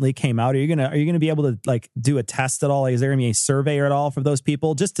recently came out? Are you going to be able to like do a test at all? Like, is there going to be a survey at all for those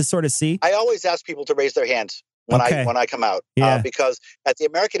people just to sort of see? I always ask people to raise their hands when I come out, because at the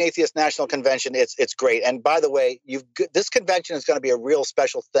American Atheist National Convention, it's great. And by the way, this convention is going to be a real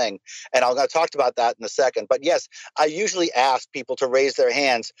special thing, and I'm going to talk about that in a second. But yes, I usually ask people to raise their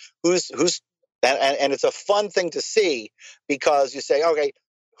hands. And it's a fun thing to see, because you say, okay,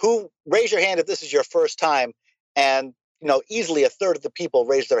 raise your hand if this is your first time, and easily a third of the people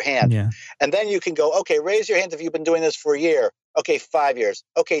raise their hand. Yeah. And then you can go, okay, raise your hand if you've been doing this for a year. Okay, 5 years.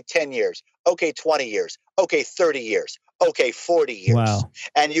 Okay, 10 years. Okay, 20 years. Okay, 30 years. Okay, 40 years. Wow.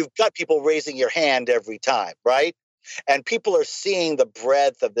 And you've got people raising your hand every time, right? And people are seeing the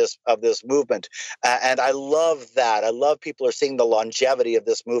breadth of this movement. And I love that. I love people are seeing the longevity of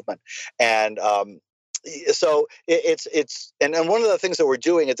this movement. And so and one of the things that we're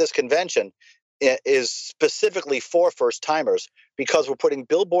doing at this convention is specifically for first timers, because we're putting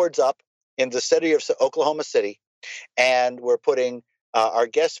billboards up in the city of Oklahoma City, and we're putting our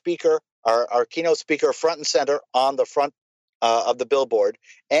guest speaker, our keynote speaker, front and center on the front of the billboard.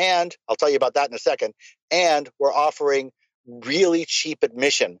 And I'll tell you about that in a second. And we're offering really cheap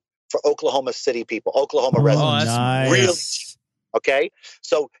admission for Oklahoma City people, Oklahoma residents. Nice. Really cheap. Okay.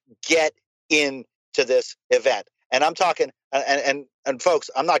 So get into this event. And I'm talking, and folks,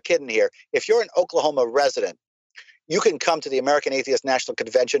 I'm not kidding here. If you're an Oklahoma resident, you can come to the American Atheist National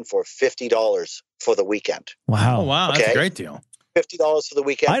Convention for $50 for the weekend. Wow. Oh, wow. That's a great deal. $50 for the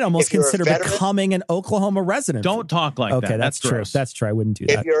weekend. I'd almost consider becoming an Oklahoma resident. Don't talk like that. Okay, that's true. gross. That's true. I wouldn't do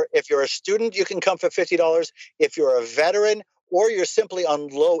that. If you're a student, you can come for $50. If you're a veteran or you're simply on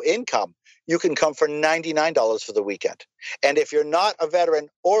low income, you can come for $99 for the weekend. And if you're not a veteran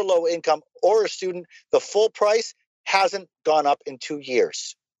or low income or a student, the full price hasn't gone up in 2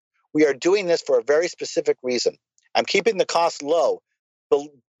 years. We are doing this for a very specific reason. I'm keeping the cost low,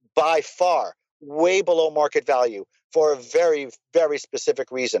 by far, way below market value, for a very, very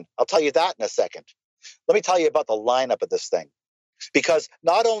specific reason. I'll tell you that in a second. Let me tell you about the lineup of this thing. Because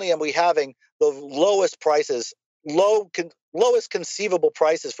not only are we having the lowest prices, lowest conceivable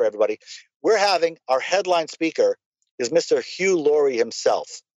prices for everybody, we're having our headline speaker is Mr. Hugh Laurie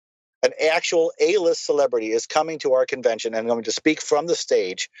himself. An actual A-list celebrity is coming to our convention and going to speak from the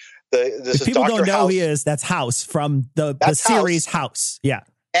stage. If people don't know who he is, that's House from the series House. Yeah.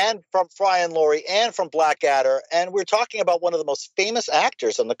 And from Fry and Laurie and from Blackadder. And we're talking about one of the most famous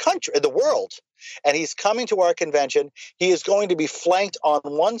actors in the country, in the world. And he's coming to our convention. He is going to be flanked on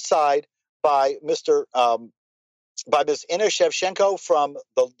one side by Ms. Inna Shevchenko, from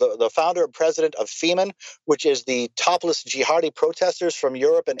the founder and president of Femen, which is the topless jihadi protesters from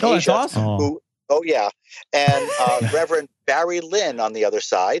Europe and Asia. That's awesome. And Reverend Barry Lynn on the other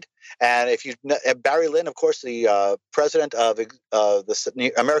side. And Barry Lynn, of course, the president of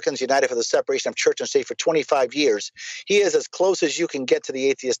the Americans United for the Separation of Church and State for 25 years. He is as close as you can get to the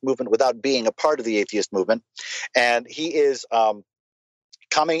atheist movement without being a part of the atheist movement. And he is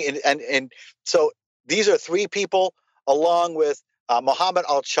coming in. And so these are three people, along with Mohammed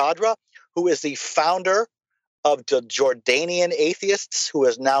Al-Chadra, who is the founder of the Jordanian atheists, who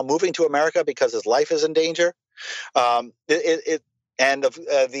is now moving to America because his life is in danger. And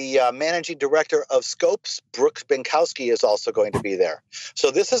the managing director of Scopes, Brooks Binkowski, is also going to be there.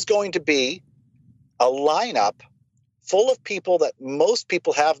 So this is going to be a lineup full of people that most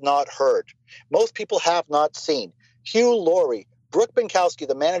people have not heard, most people have not seen. Hugh Laurie, Brooke Binkowski,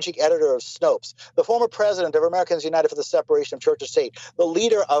 the managing editor of Snopes, the former president of Americans United for the Separation of Church and State, the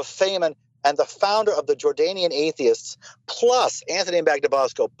leader of Femen, and the founder of the Jordanian Atheists, plus Anthony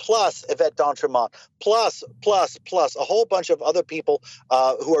Magnabosco, plus Yvette d'Entremont, plus a whole bunch of other people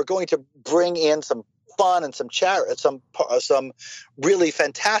who are going to bring in some fun and some really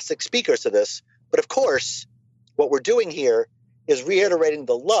fantastic speakers to this. But of course, what we're doing here is reiterating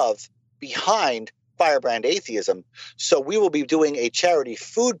the love behind Firebrand Atheism. So we will be doing a charity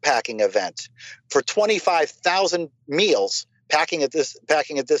food packing event for 25,000 meals, packing at this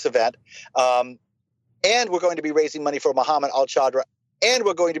event. and we're going to be raising money for Muhammad Al-Chadra, and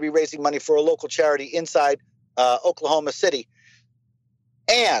we're going to be raising money for a local charity inside Oklahoma City,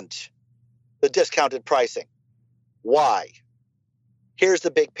 and the discounted pricing. Why? Here's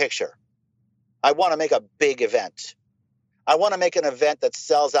the big picture. I want to make a big event. I want to make an event that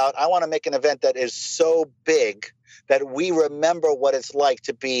sells out. I want to make an event that is so big that we remember what it's like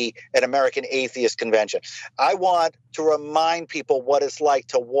to be an American Atheist Convention. I want to remind people what it's like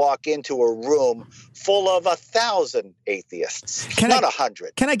to walk into a room full of 1,000 atheists, not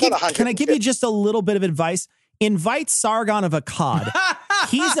 100. Can I give you just a little bit of advice? Invite Sargon of Akkad.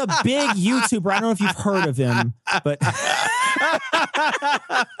 He's a big YouTuber. I don't know if you've heard of him, but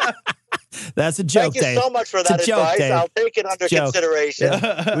that's a joke, Dave. Thank you so much for that advice. Dave. I'll take it under consideration. We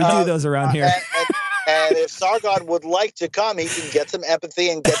do those around here. And if Sargon would like to come, he can get some empathy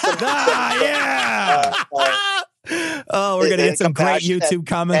and get some. We're going to get some great YouTube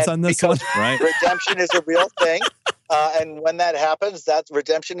comments on this one. Right. Redemption is a real thing. And when that happens, that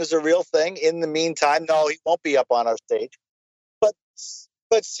redemption is a real thing. In the meantime, no, he won't be up on our stage.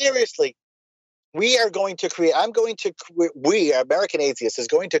 But seriously, we are going to create, American Atheists, is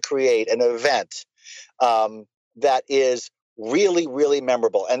going to create an event that is really, really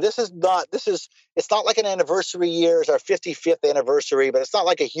memorable. And it's not like an anniversary year. It's our 55th anniversary, but it's not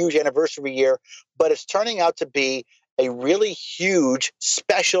like a huge anniversary year, but it's turning out to be a really huge,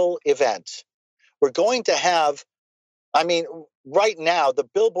 special event. We're going to have, right now, the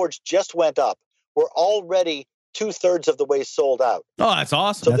billboards just went up. We're already 2/3 of the way sold out. Oh, that's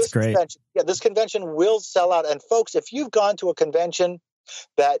awesome. So that's great. This convention will sell out. And folks, if you've gone to a convention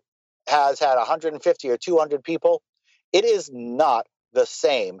that has had 150 or 200 people, it is not the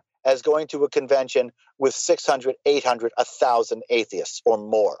same as going to a convention with 600, 800, 1,000 atheists or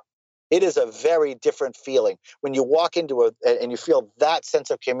more. It is a very different feeling when you walk into and you feel that sense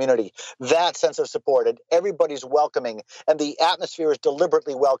of community, that sense of support, and everybody's welcoming, and the atmosphere is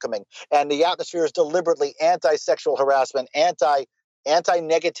deliberately welcoming, and the atmosphere is deliberately anti-sexual harassment,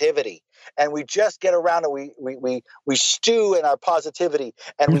 anti-negativity, and we just get around and we stew in our positivity,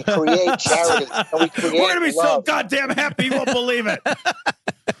 and we create charity, and we create We're gonna be love. so goddamn happy you won't believe it.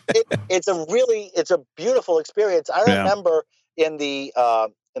 It's a beautiful experience. I remember in the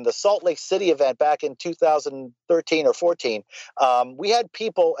Salt Lake City event back in 2013 or 14, we had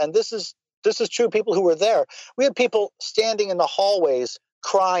people, and this is true, people who were there, we had people standing in the hallways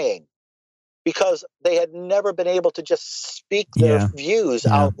crying because they had never been able to just speak their views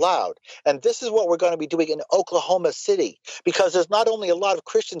out loud. And this is what we're going to be doing in Oklahoma City, because there's not only a lot of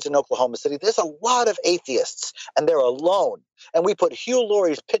Christians in Oklahoma City, there's a lot of atheists, and they're alone. And we put Hugh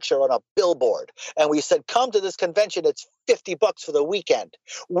Laurie's picture on a billboard, and we said, come to this convention. It's $50 for the weekend.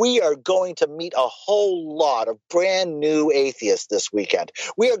 We are going to meet a whole lot of brand new atheists this weekend.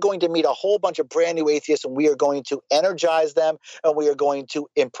 We are going to meet a whole bunch of brand new atheists, and we are going to energize them, and we are going to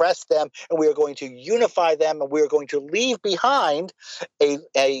impress them, and we are going to unify them, and we are going to leave behind an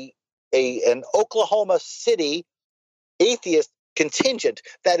Oklahoma City atheist contingent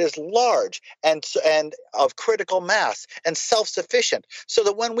that is large and of critical mass and self-sufficient, so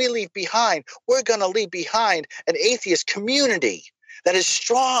that when we leave behind, we're going to leave behind an atheist community that is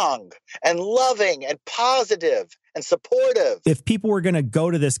strong and loving and positive and supportive. If people were going to go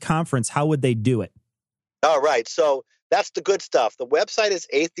to this conference, how would they do it? All right. So that's the good stuff. The website is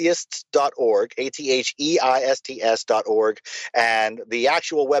atheists.org, atheists.org. And the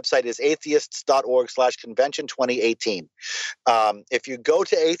actual website is atheists.org/convention 2018. If you go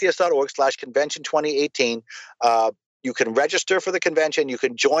to atheists.org/convention 2018, you can register for the convention. You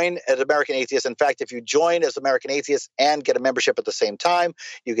can join as American Atheists. In fact, if you join as American Atheists and get a membership at the same time,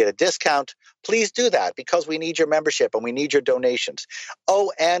 you get a discount. Please do that, because we need your membership and we need your donations.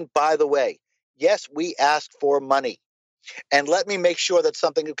 Oh, and by the way, yes, we ask for money. And let me make sure that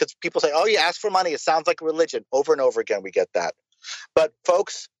something, because people say, oh, you ask for money, it sounds like a religion. Over and over again, we get that. But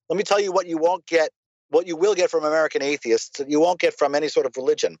folks, let me tell you what you will get from American Atheists that you won't get from any sort of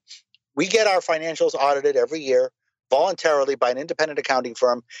religion. We get our financials audited every year voluntarily by an independent accounting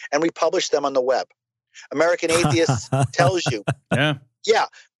firm, and we publish them on the web. American Atheists tells you. Yeah. Yeah.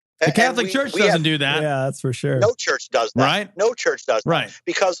 The Catholic Church doesn't do that. Yeah, that's for sure. No church does that. Right. No church does that. Right.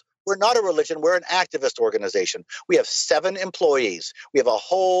 Because we're not a religion. We're an activist organization. We have 7 employees. We have a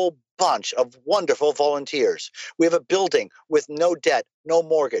whole bunch of wonderful volunteers. We have a building with no debt, no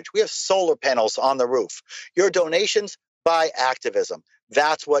mortgage. We have solar panels on the roof. Your donations buy activism.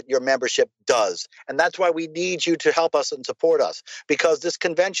 That's what your membership does. And that's why we need you to help us and support us. Because this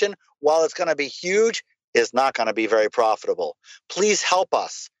convention, while it's going to be huge, is not going to be very profitable. Please help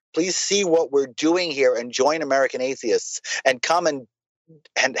us. Please see what we're doing here and join American Atheists and come and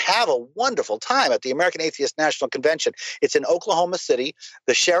have a wonderful time at the American Atheist National Convention. It's in Oklahoma City.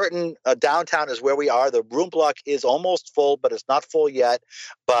 The Sheraton downtown is where we are. The room block is almost full, but it's not full yet.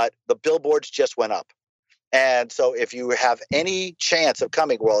 But the billboards just went up. And so if you have any chance of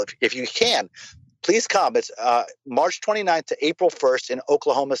coming, well, if you can, please come. It's March 29th to April 1st in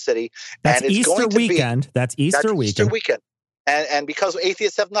Oklahoma City. That's and it's Easter going to weekend. That's Easter weekend. Easter weekend. And because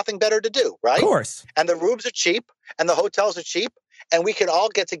atheists have nothing better to do, right? Of course. And the rooms are cheap and the hotels are cheap. And we can all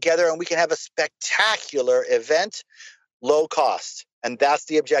get together and we can have a spectacular event, low cost. And that's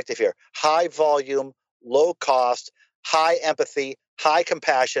the objective here. High volume, low cost, high empathy, high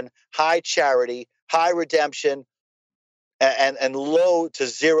compassion, high charity, high redemption, and low to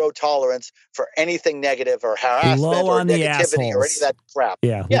zero tolerance for anything negative or harassment low or on negativity or any of that crap.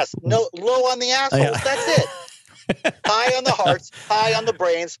 Yeah. Yes. No, low on the assholes. Yeah. That's it. High on the hearts, high on the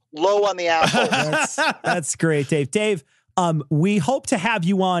brains, low on the assholes. That's great, Dave. Dave, we hope to have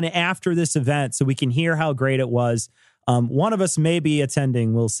you on after this event so we can hear how great it was. One of us may be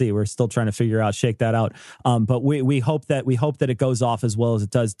attending. We'll see. We're still trying to shake that out. But we hope that it goes off as well as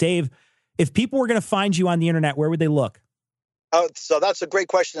it does. Dave, if people were going to find you on the internet, where would they look? So that's a great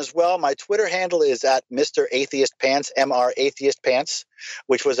question as well. My Twitter handle is at Mr. Atheist Pants, Mr. Atheist Pants,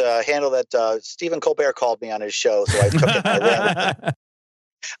 which was a handle that Stephen Colbert called me on his show. So I took it. I ran with it.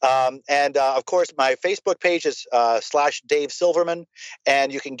 And of course, my Facebook page is /Dave Silverman,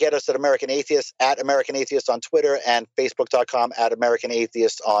 and you can get us at American Atheist, at American Atheist on Twitter, and Facebook.com at American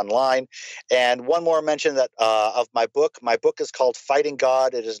Atheist online. And one more mention that of my book. My book is called Fighting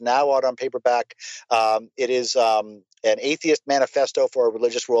God. It is now out on paperback. It is an atheist manifesto for a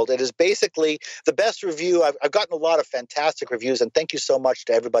religious world. It is basically the best review. I've gotten a lot of fantastic reviews, and thank you so much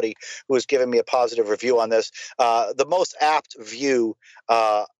to everybody who has given me a positive review on this. The most apt review,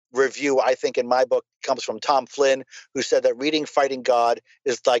 I think, in my book comes from Tom Flynn, who said that reading Fighting God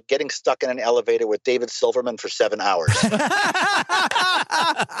is like getting stuck in an elevator with David Silverman for 7 hours.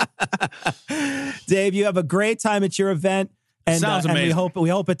 Dave, you have a great time at your event. And, Sounds amazing. And we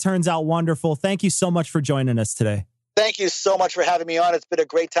hope it turns out wonderful. Thank you so much for joining us today. Thank you so much for having me on. It's been a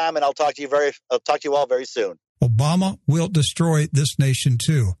great time, and I'll talk to you all very soon. Obama will destroy this nation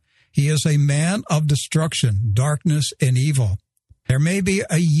too. He is a man of destruction, darkness, and evil. There may be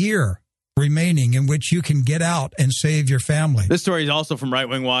a year remaining in which you can get out and save your family. This story is also from Right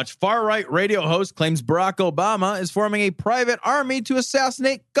Wing Watch. Far-right radio host claims Barack Obama is forming a private army to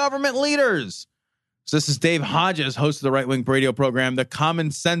assassinate government leaders. So this is Dave Hodges, host of the Right Wing radio program, The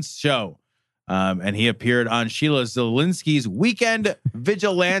Common Sense Show. And he appeared on Sheila Zielinski's Weekend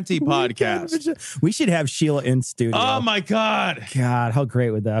Vigilante podcast. We should have Sheila in studio. Oh, my God. God, how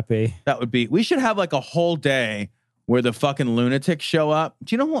great would that be? That would be. We should have like a whole day where the fucking lunatics show up.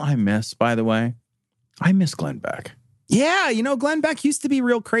 Do you know what I miss, by the way? I miss Glenn Beck. Yeah, Glenn Beck used to be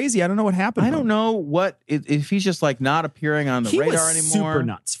real crazy. I don't know what happened. I don't know if he's just like not appearing on the radar anymore. He was super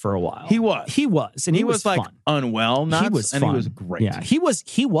nuts for a while. He was. And he was like fun. Unwell nuts. He was and fun. He was great. Yeah, he was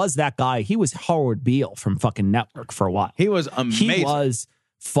that guy. He was Howard Beale from fucking Network for a while. He was amazing. He was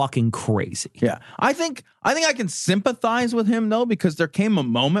fucking crazy. Yeah. I think I can sympathize with him though, because there came a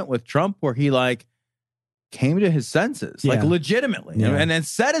moment with Trump where he like came to his senses, like legitimately, and then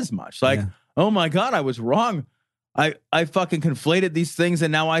said as much. Like, oh my God, I was wrong. I fucking conflated these things,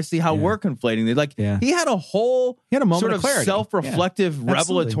 and now I see how we're conflating them. Like, he had a moment sort of clarity. self-reflective,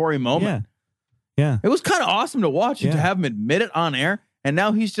 revelatory moment. Yeah. It was kind of awesome to watch and to have him admit it on air. And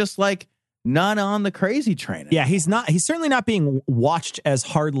now he's just like not on the crazy train anymore. Yeah, he's certainly not being watched as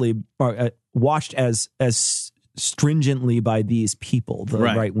hardly or watched as stringently by these people, the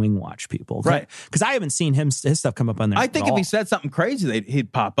right wing watch people, right? Because I haven't seen his stuff come up on there. I think if he said something crazy,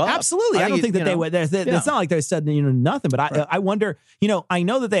 he'd pop up. Absolutely, I don't think that they would. It's not like they said nothing, but I wonder. I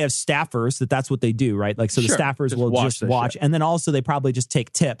know that they have staffers that's what they do, right? Like, so the staffers will just watch, and then also they probably just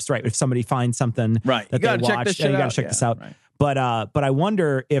take tips, right? If somebody finds something that they watched, you got to check this out. Right. But I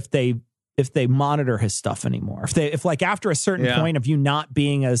wonder if they monitor his stuff anymore. If like after a certain point of you not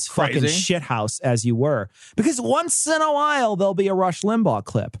being as fucking shithouse as you were, because once in a while there'll be a Rush Limbaugh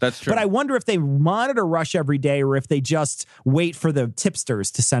clip. That's true. But I wonder if they monitor Rush every day or if they just wait for the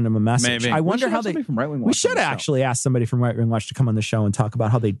tipsters to send him a message. Maybe. I wonder how they. We should actually ask somebody from Right Wing Watch to come on the show and talk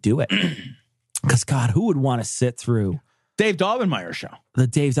about how they do it. Because God, who would want to sit through Dave Daubenmire show? The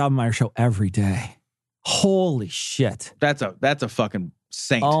Dave Daubenmire show every day. Holy shit! That's a fucking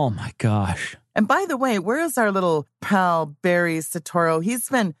saint. Oh my gosh. And by the way, where's our little pal Barry Soetoro? He's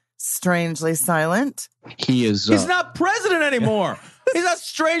been strangely silent. He's not president anymore. He's not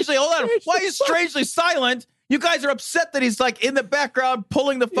strangely. Hold on. Why are you strangely silent? You guys are upset that he's like in the background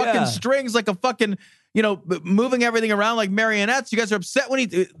pulling the fucking strings like a fucking, moving everything around like marionettes. You guys are upset when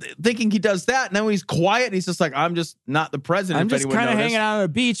thinking he does that. And then when he's quiet, and he's just like, I'm just not the president. I'm just kind of hanging out on the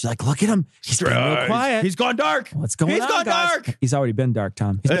beach. Like, look at him. He's being real quiet. He's gone dark. What's going on, He's gone guys? dark. He's already been dark,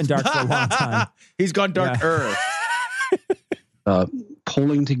 Tom. He's been dark for a long time. He's gone darker.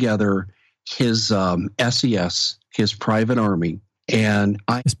 Pulling together his SES, his private army,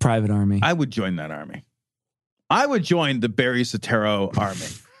 his private army. I would join that army. I would join the Barry Soetoro army.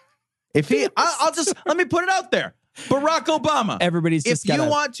 If let me put it out there. Barack Obama. Everybody's just if you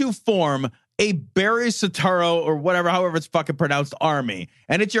want to form a Barry Soetoro or whatever, however it's fucking pronounced, army,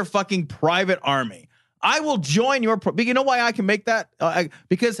 and it's your fucking private army, I will join your. You know why I can make that?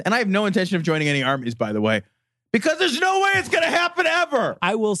 Because I have no intention of joining any armies, by the way, because there's no way it's going to happen ever.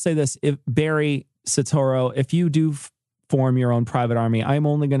 I will say this: if Barry Soetoro, if you do form your own private army, I'm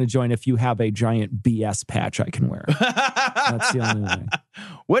only going to join if you have a giant BS patch I can wear. That's the only way.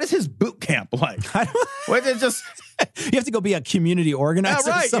 What is his boot camp like? What is just? You have to go be a community organizer.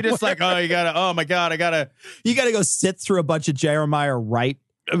 Yeah, right. Somewhere. You're just like, oh my God, you gotta go sit through a bunch of Jeremiah Wright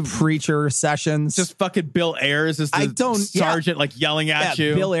preacher sessions. Just fucking Bill Ayers is the sergeant like yelling at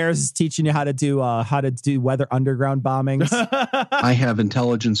you. Bill Ayers is teaching you how to do weather underground bombings. I have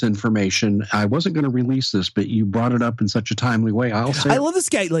intelligence information. I wasn't going to release this, but you brought it up in such a timely way. I love this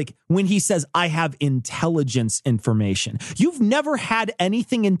guy. Like when he says, I have intelligence information. You've never had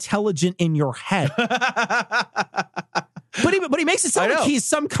anything intelligent in your head. But he makes it sound like he's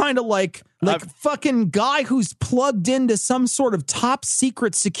some kind of like fucking guy who's plugged into some sort of top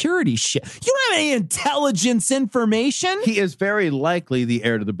secret security shit. You don't have any intelligence information. He is very likely the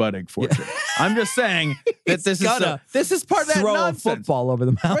heir to the Budding fortune. Yeah. I'm just saying that this is part of that throw nonsense. A football over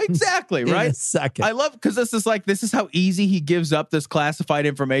the mountain. Exactly, right? In a second. I love because this is how easy he gives up this classified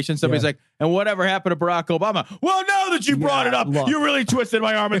information. Somebody's like, and whatever happened to Barack Obama? Well, now that you brought it up, you really twisted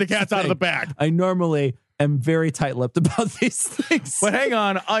my arm and the cat's out of the bag. I normally am very tight-lipped about these things. But hang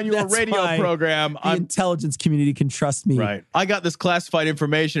on your radio program, the intelligence community can trust me. Right. I got this classified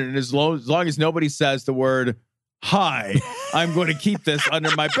information, and as long as nobody says the word hi, I'm going to keep this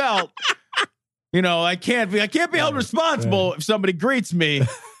under my belt. I can't be held responsible if somebody greets me.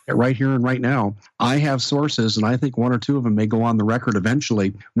 Right here and right now, I have sources, and I think one or two of them may go on the record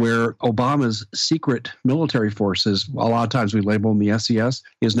eventually, where Obama's secret military forces, a lot of times we label them the SES,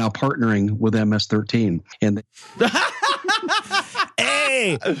 is now partnering with MS-13. And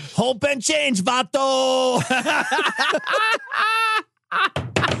hey, hope and change, vato.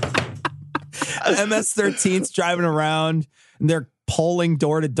 MS-13's driving around, and they're polling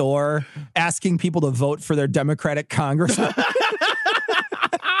door to door, asking people to vote for their Democratic congressman.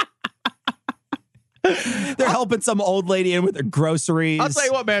 They're helping some old lady in with her groceries. I'll tell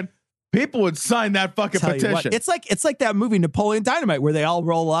you what, man. People would sign that fucking petition. It's like that movie Napoleon Dynamite where they all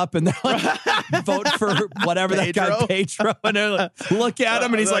roll up and they're like, vote for whatever that guy Pedro, and they like, look at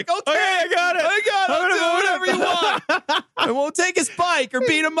him and he's like, okay, I got it. I'll do whatever you want. I won't take his bike or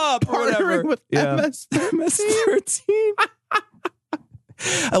beat him up or whatever. With MS-13.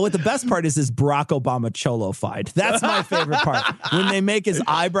 What the best part is Barack Obama cholo-fied. That's my favorite part. When they make his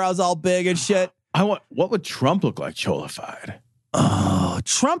eyebrows all big and shit. What would Trump look like cholo-fied? Oh,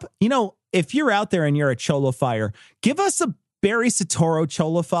 Trump, if you're out there and you're a cholo-fier, give us a Barry Soetoro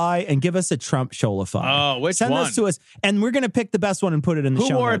cholify and give us a Trump cholify. Oh, which Send one? those to us, and we're going to pick the best one and put it in the show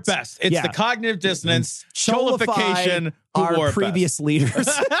notes. Who wore it best? It's the cognitive dissonance, cholification, our previous leaders.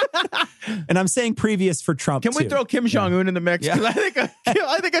 And I'm saying previous for Trump, Can we throw Kim Jong-un in the mix? Because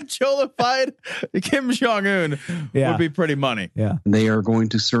I think a cholified Kim Jong-un would be pretty money. Yeah. They are going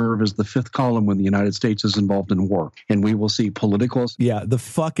to serve as the fifth column when the United States is involved in war. And we will see political... Yeah, the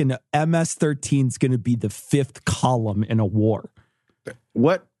fucking MS-13 is going to be the fifth column in a war.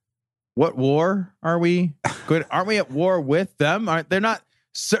 What war are we? Good. Aren't we at war with them? They're not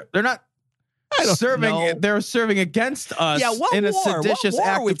serving. They're serving against us. Yeah, what in a war? seditious what war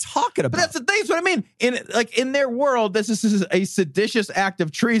act. Are we talking about? But that's the thing. That's what I mean. In their world, this is a seditious act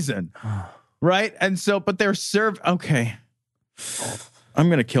of treason, right? And so, but they're served. Okay, I'm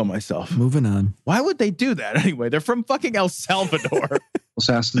gonna kill myself. Moving on. Why would they do that anyway? They're from fucking El Salvador.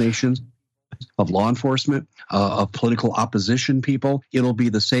 Assassinations of law enforcement, of political opposition people. It'll be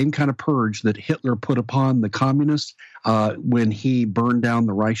the same kind of purge that Hitler put upon the communists when he burned down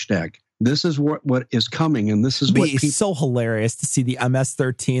the Reichstag. This is what is coming, and this is what people... so hilarious to see the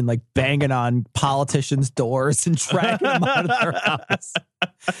MS-13 like banging on politicians' doors and dragging them out of their house.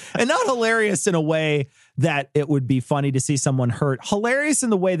 And not hilarious in a way that it would be funny to see someone hurt. Hilarious in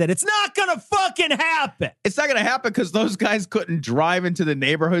the way that it's not going to fucking happen. It's not going to happen because those guys couldn't drive into the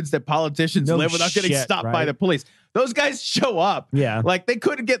neighborhoods that politicians live without getting stopped by the police. Those guys show up. Yeah. Like they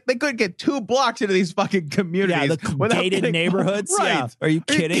couldn't get 2 blocks into these fucking communities. Yeah, the gated neighborhoods. Right. Yeah. Are you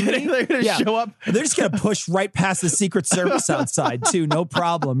kidding me? They're going to show up. They're just going to push right past the Secret Service outside too. No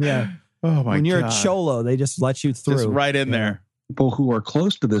problem. Yeah. Oh my God. When you're a cholo, they just let you through. Just right in there. People who are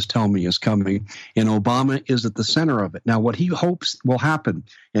close to this tell me is coming, and Obama is at the center of it. Now, what he hopes will happen,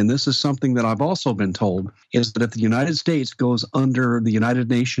 and this is something that I've also been told, is that if the United States goes under the United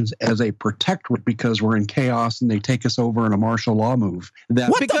Nations as a protectorate because we're in chaos and they take us over in a martial law move.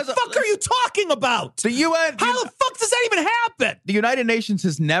 What the fuck are you talking about? The UN. How the fuck does that even happen? The United Nations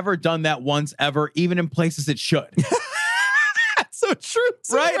has never done that once ever, even in places it should. So true,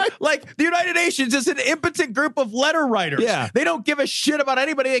 right? Like the United Nations is an impotent group of letter writers. Yeah. They don't give a shit about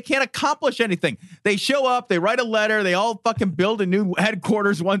anybody. They can't accomplish anything. They show up, they write a letter, they all fucking build a new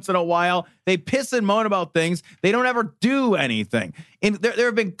headquarters once in a while. They piss and moan about things. They don't ever do anything. And there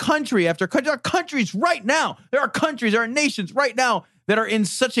have been country after country. There are countries right now. There are nations right now that are in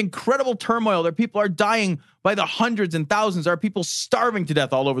such incredible turmoil. There people are dying by the hundreds and thousands. There are people starving to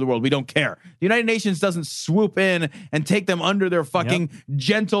death all over the world. We don't care. The United Nations doesn't swoop in and take them under their fucking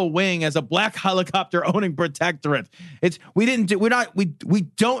gentle wing as a black helicopter owning protectorate. We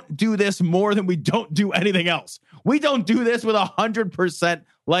don't do this more than we don't do anything else. We don't do this with 100%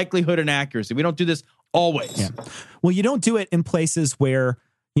 likelihood and accuracy. We don't do this always. Yeah. Well, you don't do it in places where,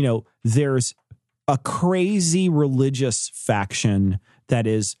 there's a crazy religious faction that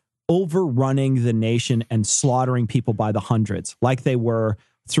is overrunning the nation and slaughtering people by the hundreds, like they were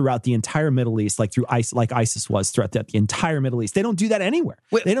throughout the entire Middle East, like ISIS was throughout the entire Middle East. They don't do that anywhere.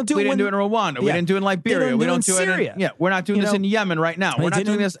 They don't do it. We didn't do it in Rwanda. We didn't do it in Liberia. We don't do it in Syria. We're not doing this in Yemen right now. We're not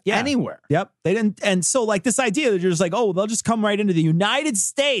doing this anywhere. Yep. They didn't. And so like this idea that you're just like, oh, they'll just come right into the United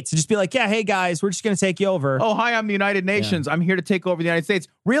States and just be like, yeah, hey guys, we're just going to take you over. Oh, hi, I'm the United Nations. I'm here to take over the United States.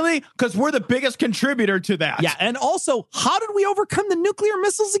 Really? Because we're the biggest contributor to that. Yeah. And also, how did we overcome the nuclear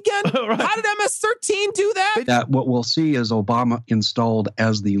missiles again? Right. How did MS-13 do that? What we'll see is Obama installed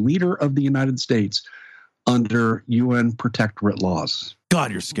as the leader of the United States under UN protectorate laws.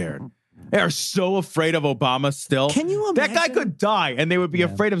 God, you're scared. They are so afraid of Obama still. Can you imagine? That guy could die and they would be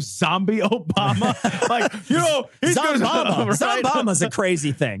afraid of zombie Obama. Like, he's Zombama. Right? Zombama's a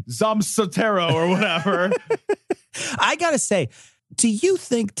crazy thing. Zomsotero or whatever. I got to say, do you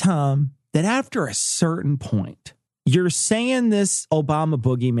think, Tom, that after a certain point, you're saying this Obama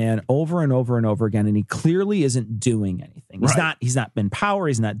boogeyman over and over and over again, and he clearly isn't doing anything. He's not in power.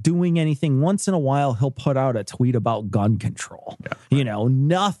 He's not doing anything. Once in a while, he'll put out a tweet about gun control. Yeah, right.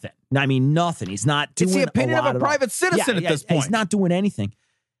 Nothing. I mean, nothing. He's not doing. It's the opinion of a private citizen at this point. He's not doing anything.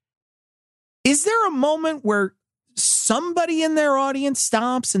 Is there a moment where somebody in their audience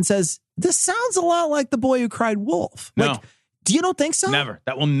stops and says, "This sounds a lot like the boy who cried wolf"? No. Do you don't think so? Never.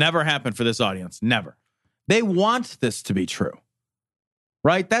 That will never happen for this audience. Never. They want this to be true,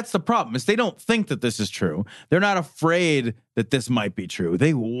 right? That's the problem, is they don't think that this is true. They're not afraid that this might be true.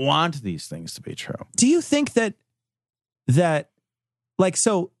 They want these things to be true. Do you think that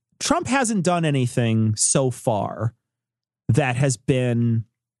so Trump hasn't done anything so far that I've been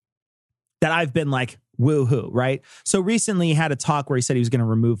like, woohoo, right? So recently he had a talk where he said he was going to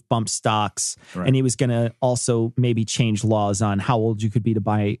remove bump stocks, right, and he was going to also maybe change laws on how old you could be to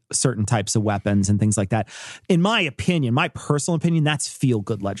buy certain types of weapons and things like that. In my opinion, my personal opinion, that's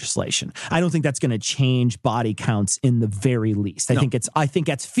feel-good legislation. I don't think that's going to change body counts in the very least. I think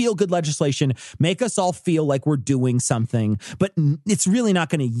that's feel-good legislation. Make us all feel like we're doing something, but it's really not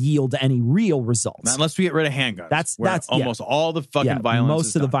going to yield any real results. Not unless we get rid of handguns. That's almost all the fucking violence.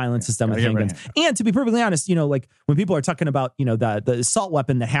 Most of the violence is done with handguns. And to be perfectly honest, like when people are talking about, the assault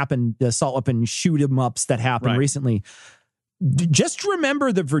weapon that happened, the assault weapon shoot 'em ups that happened recently, just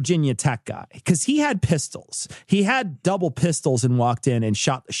remember the Virginia Tech guy, because he had pistols. He had double pistols and walked in and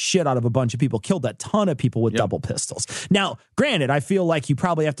shot the shit out of a bunch of people, killed a ton of people with double pistols. Now, granted, I feel like you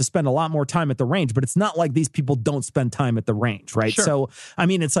probably have to spend a lot more time at the range, but it's not like these people don't spend time at the range, right? Sure. So, I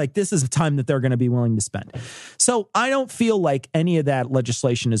mean, it's like this is a time that they're going to be willing to spend. So I don't feel like any of that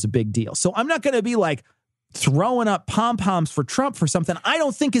legislation is a big deal. So I'm not going to be like throwing up pom-poms for Trump for something I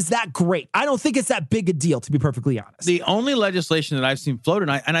don't think is that great. I don't think it's that big a deal, to be perfectly honest. The only legislation that I've seen floated,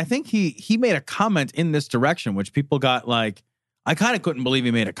 and I think he made a comment in this direction, which people got like, I kind of couldn't believe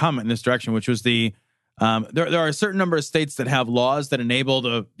he made a comment in this direction, which was there are a certain number of states that have laws that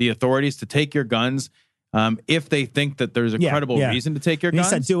enable the authorities to take your guns if they think that there's a credible reason to take your guns. He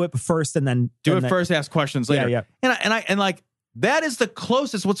said do it first and then first, ask questions later. Yeah. And like that is the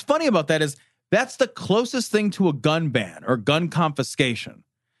closest. What's funny about that is That's the closest thing to a gun ban or gun confiscation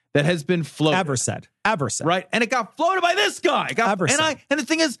that has been floated. Ever said. Right? And it got floated by this guy. And the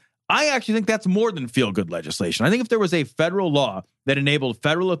thing is, I actually think that's more than feel-good legislation. I think if there was a federal law that enabled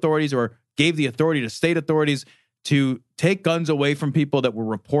federal authorities or gave the authority to state authorities to take guns away from people that were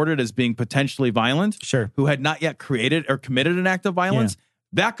reported as being potentially violent, who had not yet created or committed an act of violence,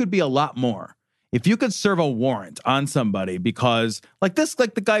 that could be a lot more. If you could serve a warrant on somebody because, like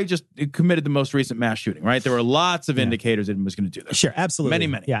the guy who just committed the most recent mass shooting, right? There were lots of indicators that he was going to do this. Sure, absolutely.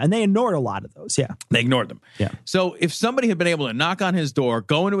 Many. Yeah, and they ignored a lot of those, They ignored them. Yeah. So if somebody had been able to knock on his door,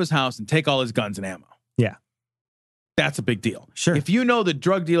 go into his house, and take all his guns and ammo, that's a big deal. Sure. If you know the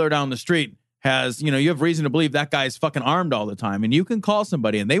drug dealer down the street has, you have reason to believe that guy's fucking armed all the time, and you can call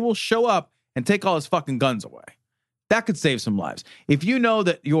somebody, and they will show up and take all his fucking guns away. That could save some lives. If you know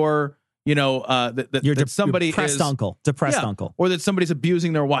that you're that somebody depressed is uncle, or that somebody's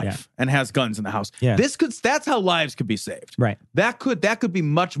abusing their wife and has guns in the house. Yeah. That's how lives could be saved. Right. That could be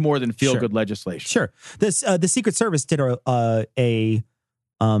much more than feel-good legislation. Sure. This the Secret Service did a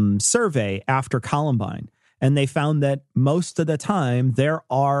survey after Columbine, and they found that most of the time there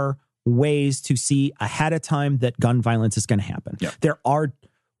are ways to see ahead of time that gun violence is going to happen. Yeah. There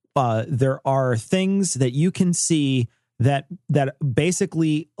are things that you can see that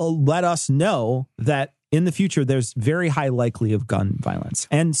basically let us know that in the future there's very high likely of gun violence.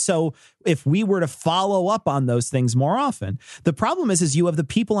 And so if we were to follow up on those things more often, the problem is you have the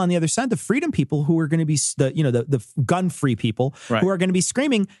people on the other side, the freedom people who are going to be the gun free people who are going to be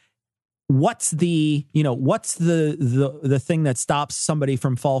screaming, what's the thing that stops somebody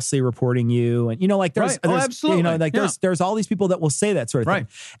from falsely reporting you? And there's absolutely. There's all these people that will say that sort of thing.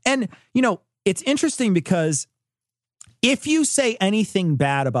 And it's interesting because if you say anything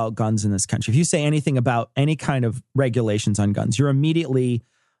bad about guns in this country, if you say anything about any kind of regulations on guns, you're immediately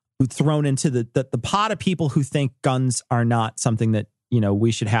thrown into the pot of people who think guns are not something that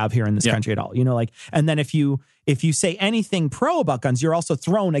we should have here in this country at all. And then if you say anything pro about guns, you're also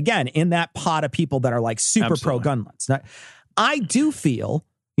thrown again in that pot of people that are like super pro gun laws. Now, I do feel,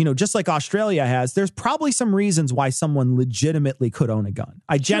 just like Australia has, there's probably some reasons why someone legitimately could own a gun.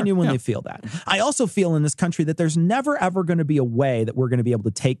 I genuinely feel that. I also feel in this country that there's never, ever going to be a way that we're going to be able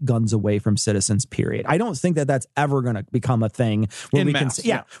to take guns away from citizens, period. I don't think that that's ever going to become a thing where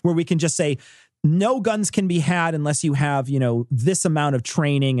where we can just say, no guns can be had unless you have, this amount of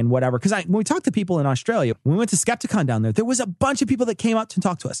training and whatever. Because when we talked to people in Australia, when we went to Skepticon down there was a bunch of people that came out to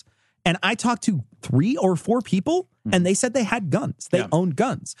talk to us. And I talked to 3 or 4 people, and they said they had guns. They owned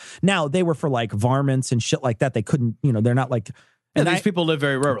guns. Now, they were for like varmints and shit like that. They couldn't, they're not like... And these people live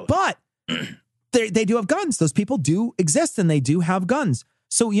very rurally. But they do have guns. Those people do exist, and they do have guns.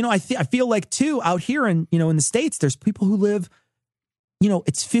 So, I feel like, too, out here in the States, there's people who live...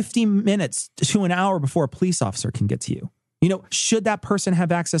 it's 50 minutes to an hour before a police officer can get to you. Should that person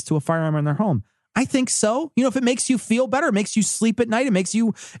have access to a firearm in their home? I think so. If it makes you feel better, it makes you sleep at night, it makes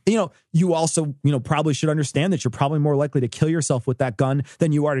you, you also, probably should understand that you're probably more likely to kill yourself with that gun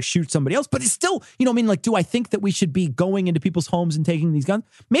than you are to shoot somebody else. But it's still, do I think that we should be going into people's homes and taking these guns?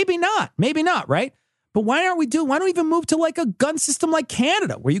 Maybe not, right? But why don't we even move to like a gun system like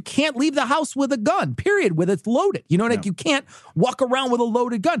Canada, where you can't leave the house with a gun, period, with it's loaded. You can't walk around with a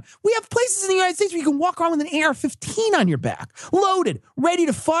loaded gun. We have places in the United States where you can walk around with an AR-15 on your back, loaded, ready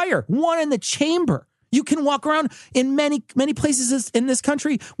to fire, one in the chamber. You can walk around in many, many places in this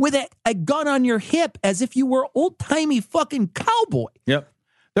country with a gun on your hip as if you were old-timey fucking cowboy. Yep.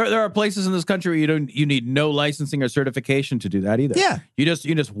 There are places in this country where you need no licensing or certification to do that either. Yeah. You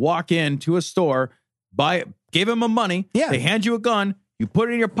just walk into a store, give them money. Yeah. They hand you a gun. You put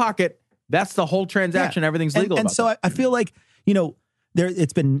it in your pocket. That's the whole transaction. Everything's legal. And so I feel like,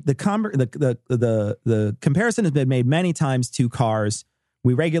 it's been the comparison has been made many times to cars.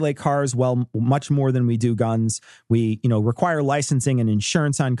 We regulate cars much more than we do guns. We, require licensing and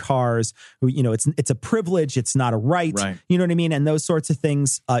insurance on cars. It's a privilege. It's not a right. You know what I mean? And those sorts of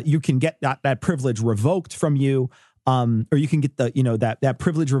things, you can get that privilege revoked from you. Or you can get that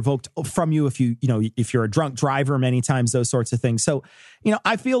privilege revoked from you if you're a drunk driver many times, those sorts of things. So,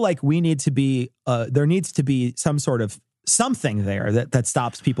 I feel like we need to be, there needs to be some sort of something there that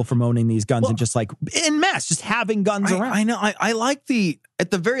stops people from owning these guns and just like en masse, just having guns around. I know. I like at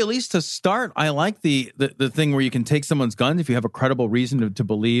the very least to start, I like the thing where you can take someone's guns if you have a credible reason to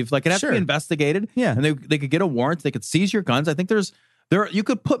believe, like it has to be investigated. Yeah. And they could get a warrant. They could seize your guns. I think you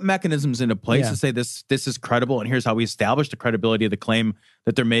could put mechanisms into place to say this is credible, and here's how we establish the credibility of the claim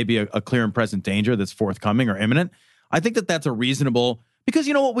that there may be a clear and present danger that's forthcoming or imminent. I think that's a reasonable, because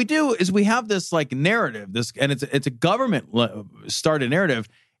what we do is we have this like narrative, and it's a government started narrative,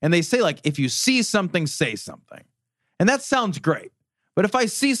 And they say, like, if you see something, say something. And that sounds great. But if I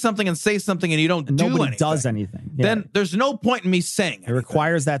see something and say something and you don't do nobody anything, does anything, then there's no point in me saying anything. It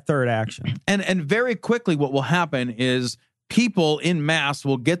requires that third action. And very quickly what will happen is people in mass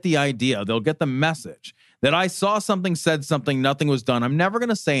will get the idea, they'll get the message that I saw something, said something, nothing was done. I'm never going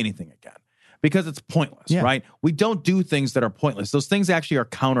to say anything again because it's pointless, right? We don't do things that are pointless. Those things actually are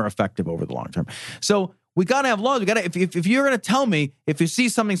counter-effective over the long term. So we got to have laws. We got to, if you're going to tell me, if you see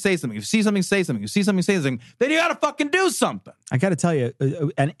something, say something. If you see something, say something. If you see something, say something. Then you got to fucking do something. I got to tell you,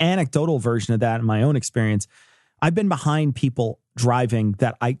 an anecdotal version of that in my own experience. I've been behind people driving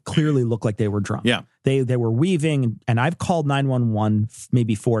that I clearly look like they were drunk. Yeah. They were weaving, and I've called 911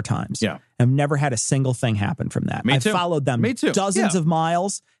 maybe 4 times. Yeah. I've never had a single thing happen from that. Me too. I've followed them Me too. dozens of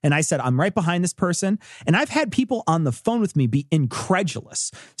miles, and I said, I'm right behind this person. And I've had people on the phone with me be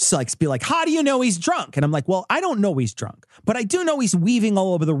incredulous. So like, be like, how do you know he's drunk? And I'm like, well, I don't know he's drunk, but I do know he's weaving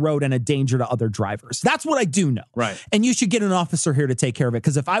all over the road and a danger to other drivers. That's what I do know. Right. And you should get an officer here to take care of it.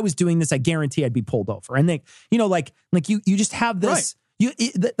 Because if I was doing this, I guarantee I'd be pulled over. And they, like you just have this. Right.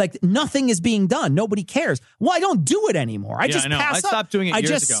 Like nothing is being done. Nobody cares. Well, I don't do it anymore. I just I know. pass I up. I stopped doing it years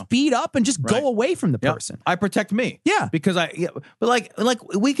ago. I just speed up and just go away from the person. I protect me. Yeah. Because but like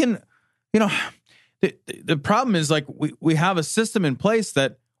we can, the problem is like we have a system in place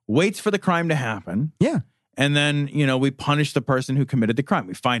that waits for the crime to happen. Yeah. And then, we punish the person who committed the crime.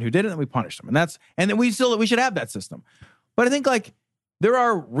 We find who did it and we punish them. And then we should have that system. But I think like there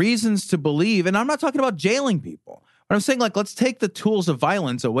are reasons to believe, and I'm not talking about jailing people. But I'm saying, like, let's take the tools of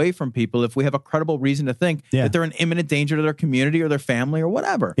violence away from people if we have a credible reason to think that they're in imminent danger to their community or their family or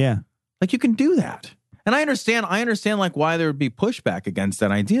whatever. Yeah. Like, you can do that. And I understand, like, why there would be pushback against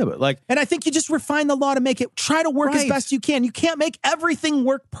that idea. But, like... And I think you just refine the law to make it, try to work as best you can. You can't make everything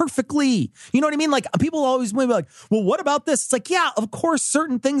work perfectly. You know what I mean? Like, people always be like, well, what about this? It's like, yeah, of course,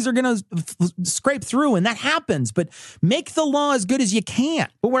 certain things are going to scrape through, and that happens. But make the law as good as you can.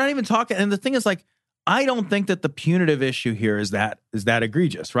 But we're not even talking... And the thing is, like, I don't think that the punitive issue here is that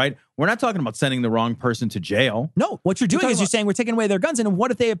egregious, right? We're not talking about sending the wrong person to jail. No, what you're doing is you're saying we're taking away their guns, and what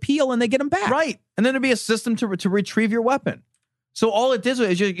if they appeal and they get them back? Right. And then there'd be a system to retrieve your weapon. So all it did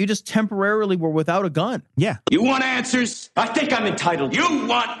is you just temporarily were without a gun. Yeah. You want answers? I think I'm entitled. You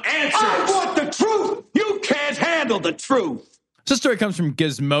want answers? I want the truth. You can't handle the truth. This story comes from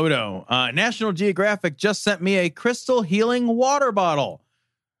Gizmodo. National Geographic just sent me a crystal healing water bottle.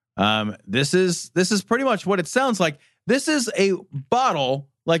 This is pretty much what it sounds like. This is a bottle,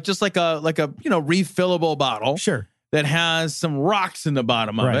 like a refillable bottle. Sure. That has some rocks in the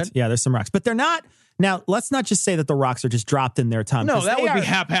bottom of it. Yeah, there's some rocks. But they're not. Now, let's not just say that the rocks are just dropped in their time. No, that would be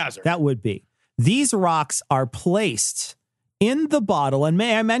haphazard. That would be. These rocks are placed in the bottle. And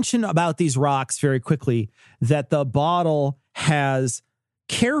may I mention about these rocks very quickly that the bottle has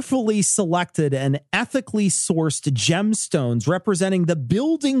carefully selected and ethically sourced gemstones representing the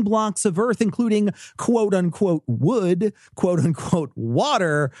building blocks of Earth, including quote unquote wood, quote unquote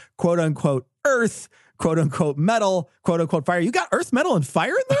water, quote unquote earth, quote unquote metal, quote unquote fire. You got earth, metal, and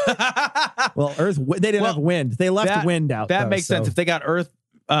fire in there? Well, earth, they didn't have wind. They left wind out. That makes sense. If they got earth,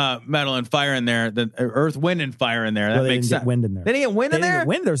 metal, and fire in there, then earth, wind, and fire in there, that makes sense. Wind in there. They didn't get wind in there?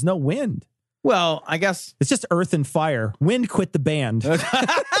 Wind? There's no wind. Well, I guess it's just earth and fire. Wind quit the band. I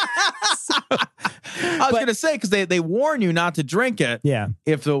was going to say, because they warn you not to drink it. Yeah.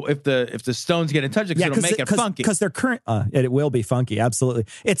 If the stones get in touch, because it'll make it funky. Because they're current. It will be funky. Absolutely.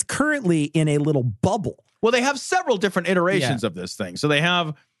 It's currently in a little bubble. Well, they have several different iterations of this thing. So they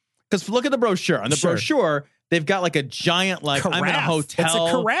have, because look at the brochure. On the brochure, they've got like a giant, like carafe. I'm in a hotel. It's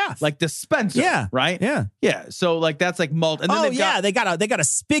a carafe. Like dispenser. Yeah. Right? Yeah. Yeah. So like that's like malt. And then they got a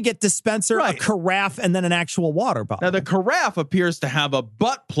spigot dispenser, a carafe, and then an actual water bottle. Now the carafe appears to have a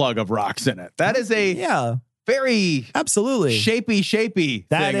butt plug of rocks in it. That is a very absolutely shapy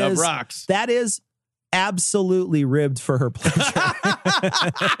thing of rocks. That is absolutely ribbed for her pleasure.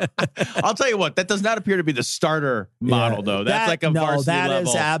 I'll tell you what, that does not appear to be the starter model, though. That's like a varsity level. That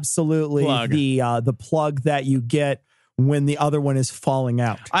is absolutely plug. The plug that you get when the other one is falling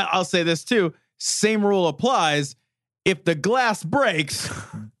out. I'll say this too. Same rule applies. If the glass breaks,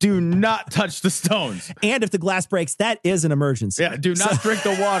 do not touch the stones. And if the glass breaks, that is an emergency. Yeah, do not drink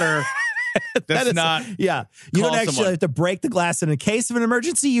the water. That's not. Yeah. You don't actually have to break the glass in a case of an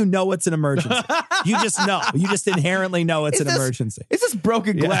emergency. You know it's an emergency. You just know. You just inherently know it's an emergency. Is this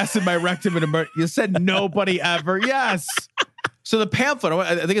broken glass in my rectum an emergency? You said nobody ever. Yes. So the pamphlet,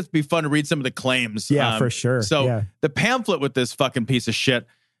 I think it'd be fun to read some of the claims. Yeah, for sure. So the pamphlet with this fucking piece of shit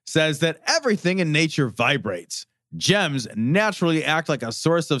says that everything in nature vibrates. Gems naturally act like a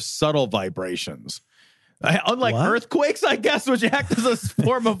source of subtle vibrations. Unlike earthquakes, I guess, which act as a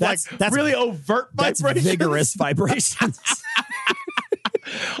form of that's really overt vibrations. That's vigorous vibrations.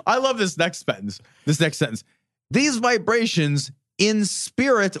 I love this next sentence. These vibrations in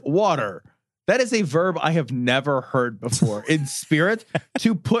spirit water. That is a verb I have never heard before. In spirit,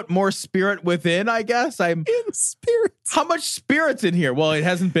 to put more spirit within, I guess. In spirit. How much spirit's in here? Well, it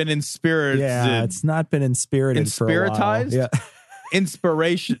hasn't been in spirit. Yeah, it's not been inspirited for a while. Inspiritized? Yeah.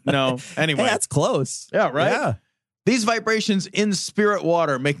 Inspiration. No. Anyway. Hey, that's close. Yeah, right? Yeah. These vibrations in spirit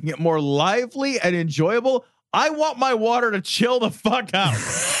water, making it more lively and enjoyable. I want my water to chill the fuck out.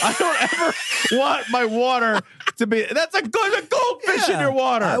 I don't ever want my water to be. That's a goldfish in your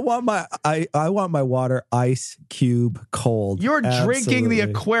water. I want my water ice cube cold. You're drinking the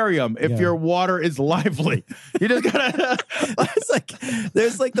aquarium if your water is lively. You just gotta.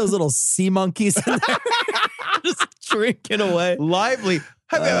 there's like those little sea monkeys in there, just drinking away. Lively.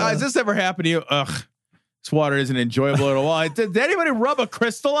 Has this ever happened to you? Ugh. This water isn't enjoyable at all. Did anybody rub a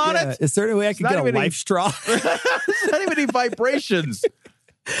crystal on it? Is there any way I can get a life straw? There's not even any vibrations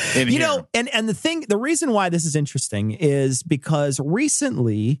in here. And the reason why this is interesting is because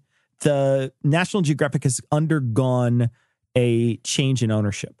recently the National Geographic has undergone a change in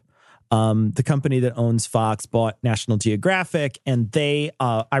ownership. The company that owns Fox bought National Geographic, and I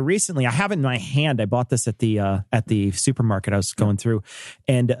have it in my hand. I bought this at the supermarket I was going through,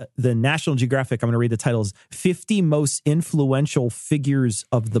 and the National Geographic, I'm going to read the titles, 50 Most Influential Figures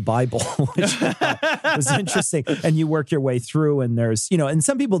of the Bible, which was interesting. And you work your way through, and there's, and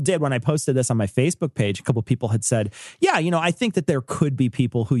some people did, when I posted this on my Facebook page, a couple of people had said, yeah, I think that there could be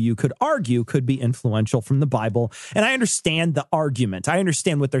people who you could argue could be influential from the Bible. And I understand the argument. I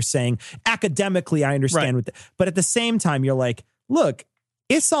understand what they're saying. Academically, I understand, but at the same time, you're like, look,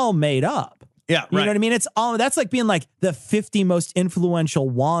 it's all made up. Yeah, you know what I mean? That's like being like the 50 most influential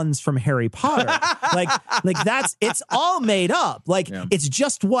wands from Harry Potter. It's all made up. It's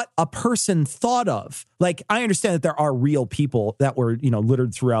just what a person thought of. Like, I understand that there are real people that were,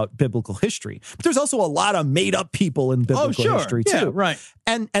 littered throughout biblical history, but there's also a lot of made up people in biblical history too. Yeah, right.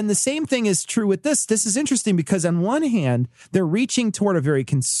 And the same thing is true with this. This is interesting because on one hand, they're reaching toward a very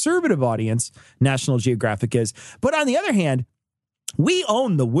conservative audience, National Geographic is, but on the other hand, we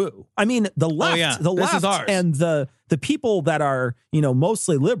own the woo. I mean, the left, and the people that are,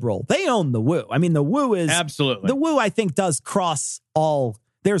 mostly liberal, they own the woo. I mean, the woo is absolutely the woo. I think does cross all.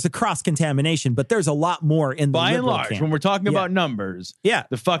 There's a cross contamination, but there's a lot more in the by and large camp. when we're talking about numbers. Yeah,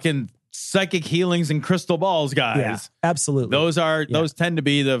 the fucking psychic healings and crystal balls guys. Yeah, absolutely. Those tend to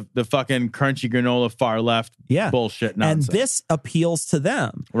be the fucking crunchy granola far left bullshit nonsense. And this appeals to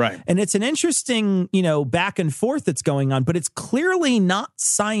them. Right. And it's an interesting, back and forth that's going on, but it's clearly not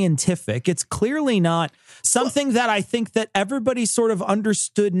scientific. It's clearly not something that I think that everybody sort of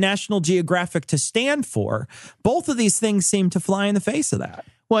understood National Geographic to stand for. Both of these things seem to fly in the face of that.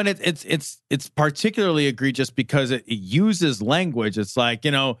 Well, and it's particularly egregious because it uses language. It's like,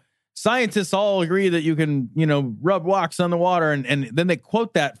 scientists all agree that you can, rub wax on the water. And then they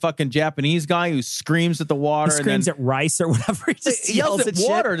quote that fucking Japanese guy who screams at the water. He screams at rice or whatever. He just yells at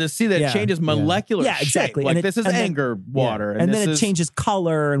water to see that it changes molecular shape. Exactly. Like, this is anger water. And then it changes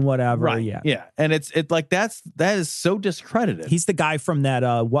color and whatever. Right. Yeah. Yeah. And it's like that is so discredited. He's the guy from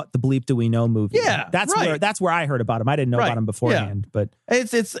that What the Bleep Do We Know movie. Yeah. That's where I heard about him. I didn't know about him beforehand. But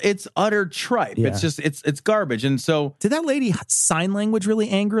it's utter tripe. Yeah. It's just it's garbage. And so did that lady sign language really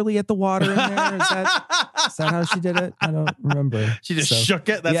angrily at the water in there? Is that how she did it? I don't remember. She just shook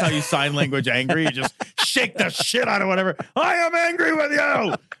it. That's how you sign language angry. You just shake the shit out of whatever. I am angry with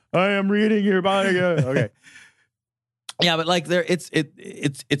you. I am reading your body. Okay. Yeah, but like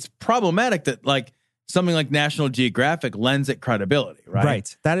it's problematic that like something like National Geographic lends it credibility, right?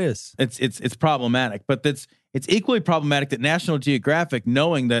 Right. That is. It's problematic, but it's equally problematic that National Geographic,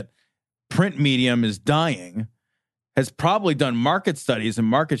 knowing that print medium is dying, has probably done market studies and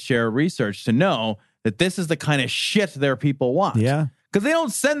market share research to know that this is the kind of shit their people want. Yeah. Because they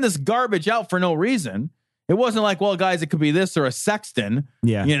don't send this garbage out for no reason. It wasn't like, well, guys, it could be this or a sexton.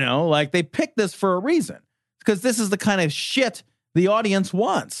 Yeah. Like they picked this for a reason. Because this is the kind of shit the audience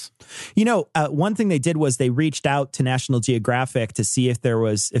wants. One thing they did was they reached out to National Geographic to see if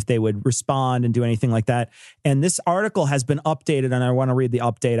they would respond and do anything like that. And this article has been updated, and I want to read the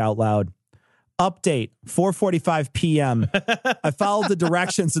update out loud. Update, 4:45 p.m. I followed the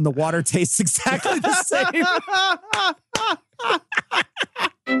directions and the water tastes exactly the same.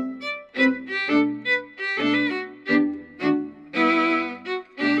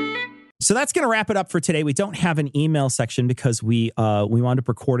 So that's going to wrap it up for today. We don't have an email section because we wound up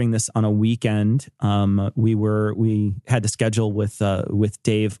recording this on a weekend. We had to schedule with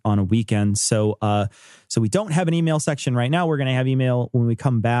Dave on a weekend. So we don't have an email section right now. We're going to have email when we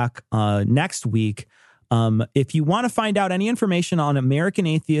come back next week. If you want to find out any information on American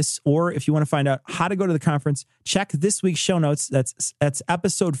Atheists, or if you want to find out how to go to the conference, check this week's show notes. That's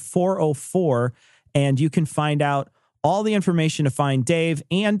episode 404. And you can find out all the information to find Dave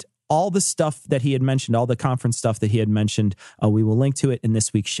and all the stuff that he had mentioned, all the conference stuff that he had mentioned. We will link to it in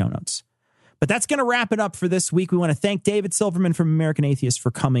this week's show notes. But that's going to wrap it up for this week. We want to thank David Silverman from American Atheist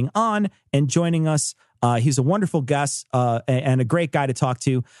for coming on and joining us. He's a wonderful guest and a great guy to talk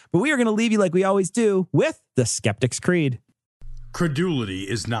to. But we are going to leave you like we always do with the Skeptic's Creed. Credulity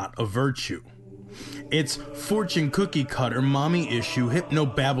is not a virtue. It's fortune cookie cutter, mommy issue,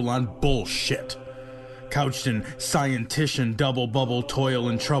 hypno-Babylon bullshit. Couched in scientician, double bubble, toil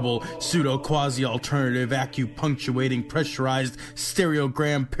and trouble, pseudo quasi alternative, acupunctuating, pressurized,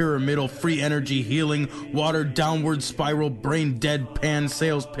 stereogram, pyramidal, free energy healing, watered downward spiral, brain deadpan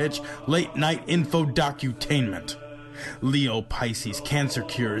sales pitch, late night info docutainment. Leo, Pisces, cancer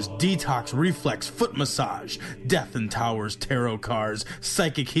cures, detox, reflex, foot massage, death and towers, tarot cards,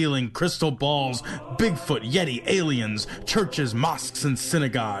 psychic healing, crystal balls, Bigfoot, Yeti, aliens, churches, mosques and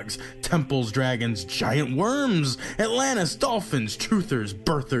synagogues, temples, dragons, giant worms, Atlantis, dolphins, truthers,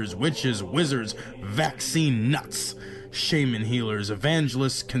 birthers, witches, wizards, vaccine nuts, shaman healers,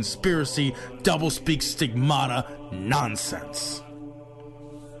 evangelists, conspiracy, doublespeak, stigmata, nonsense.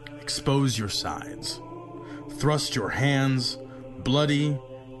 Expose your sides. Thrust your hands, bloody,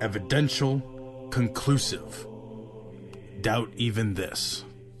 evidential, conclusive. Doubt even this.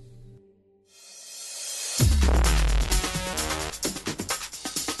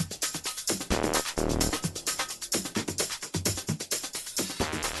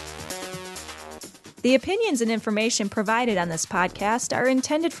 The opinions and information provided on this podcast are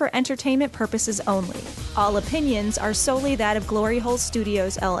intended for entertainment purposes only. All opinions are solely that of Glory Hole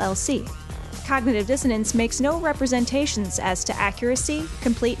Studios, LLC. Cognitive Dissonance makes no representations as to accuracy,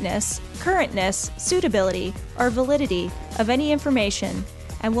 completeness, currentness, suitability, or validity of any information,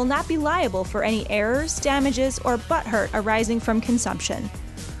 and will not be liable for any errors, damages, or butthurt arising from consumption.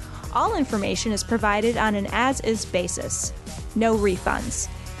 All information is provided on an as-is basis. No refunds.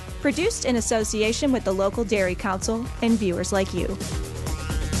 Produced in association with the local Dairy Council and viewers like you.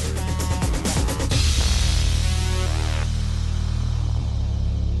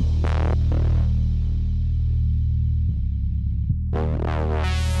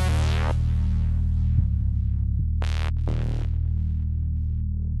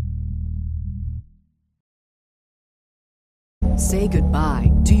 Say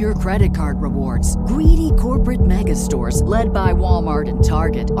goodbye to your credit card rewards. Greedy corporate mega stores, led by Walmart and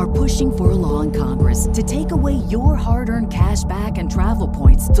Target, are pushing for a law in Congress to take away your hard-earned cash back and travel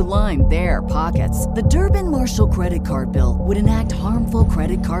points to line their pockets. The Durbin-Marshall credit card bill would enact harmful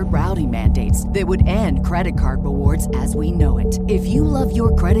credit card routing mandates that would end credit card rewards as we know it. If you love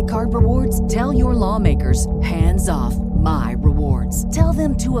your credit card rewards, tell your lawmakers, hands off my rewards. Tell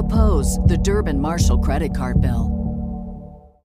them to oppose the Durbin-Marshall credit card bill.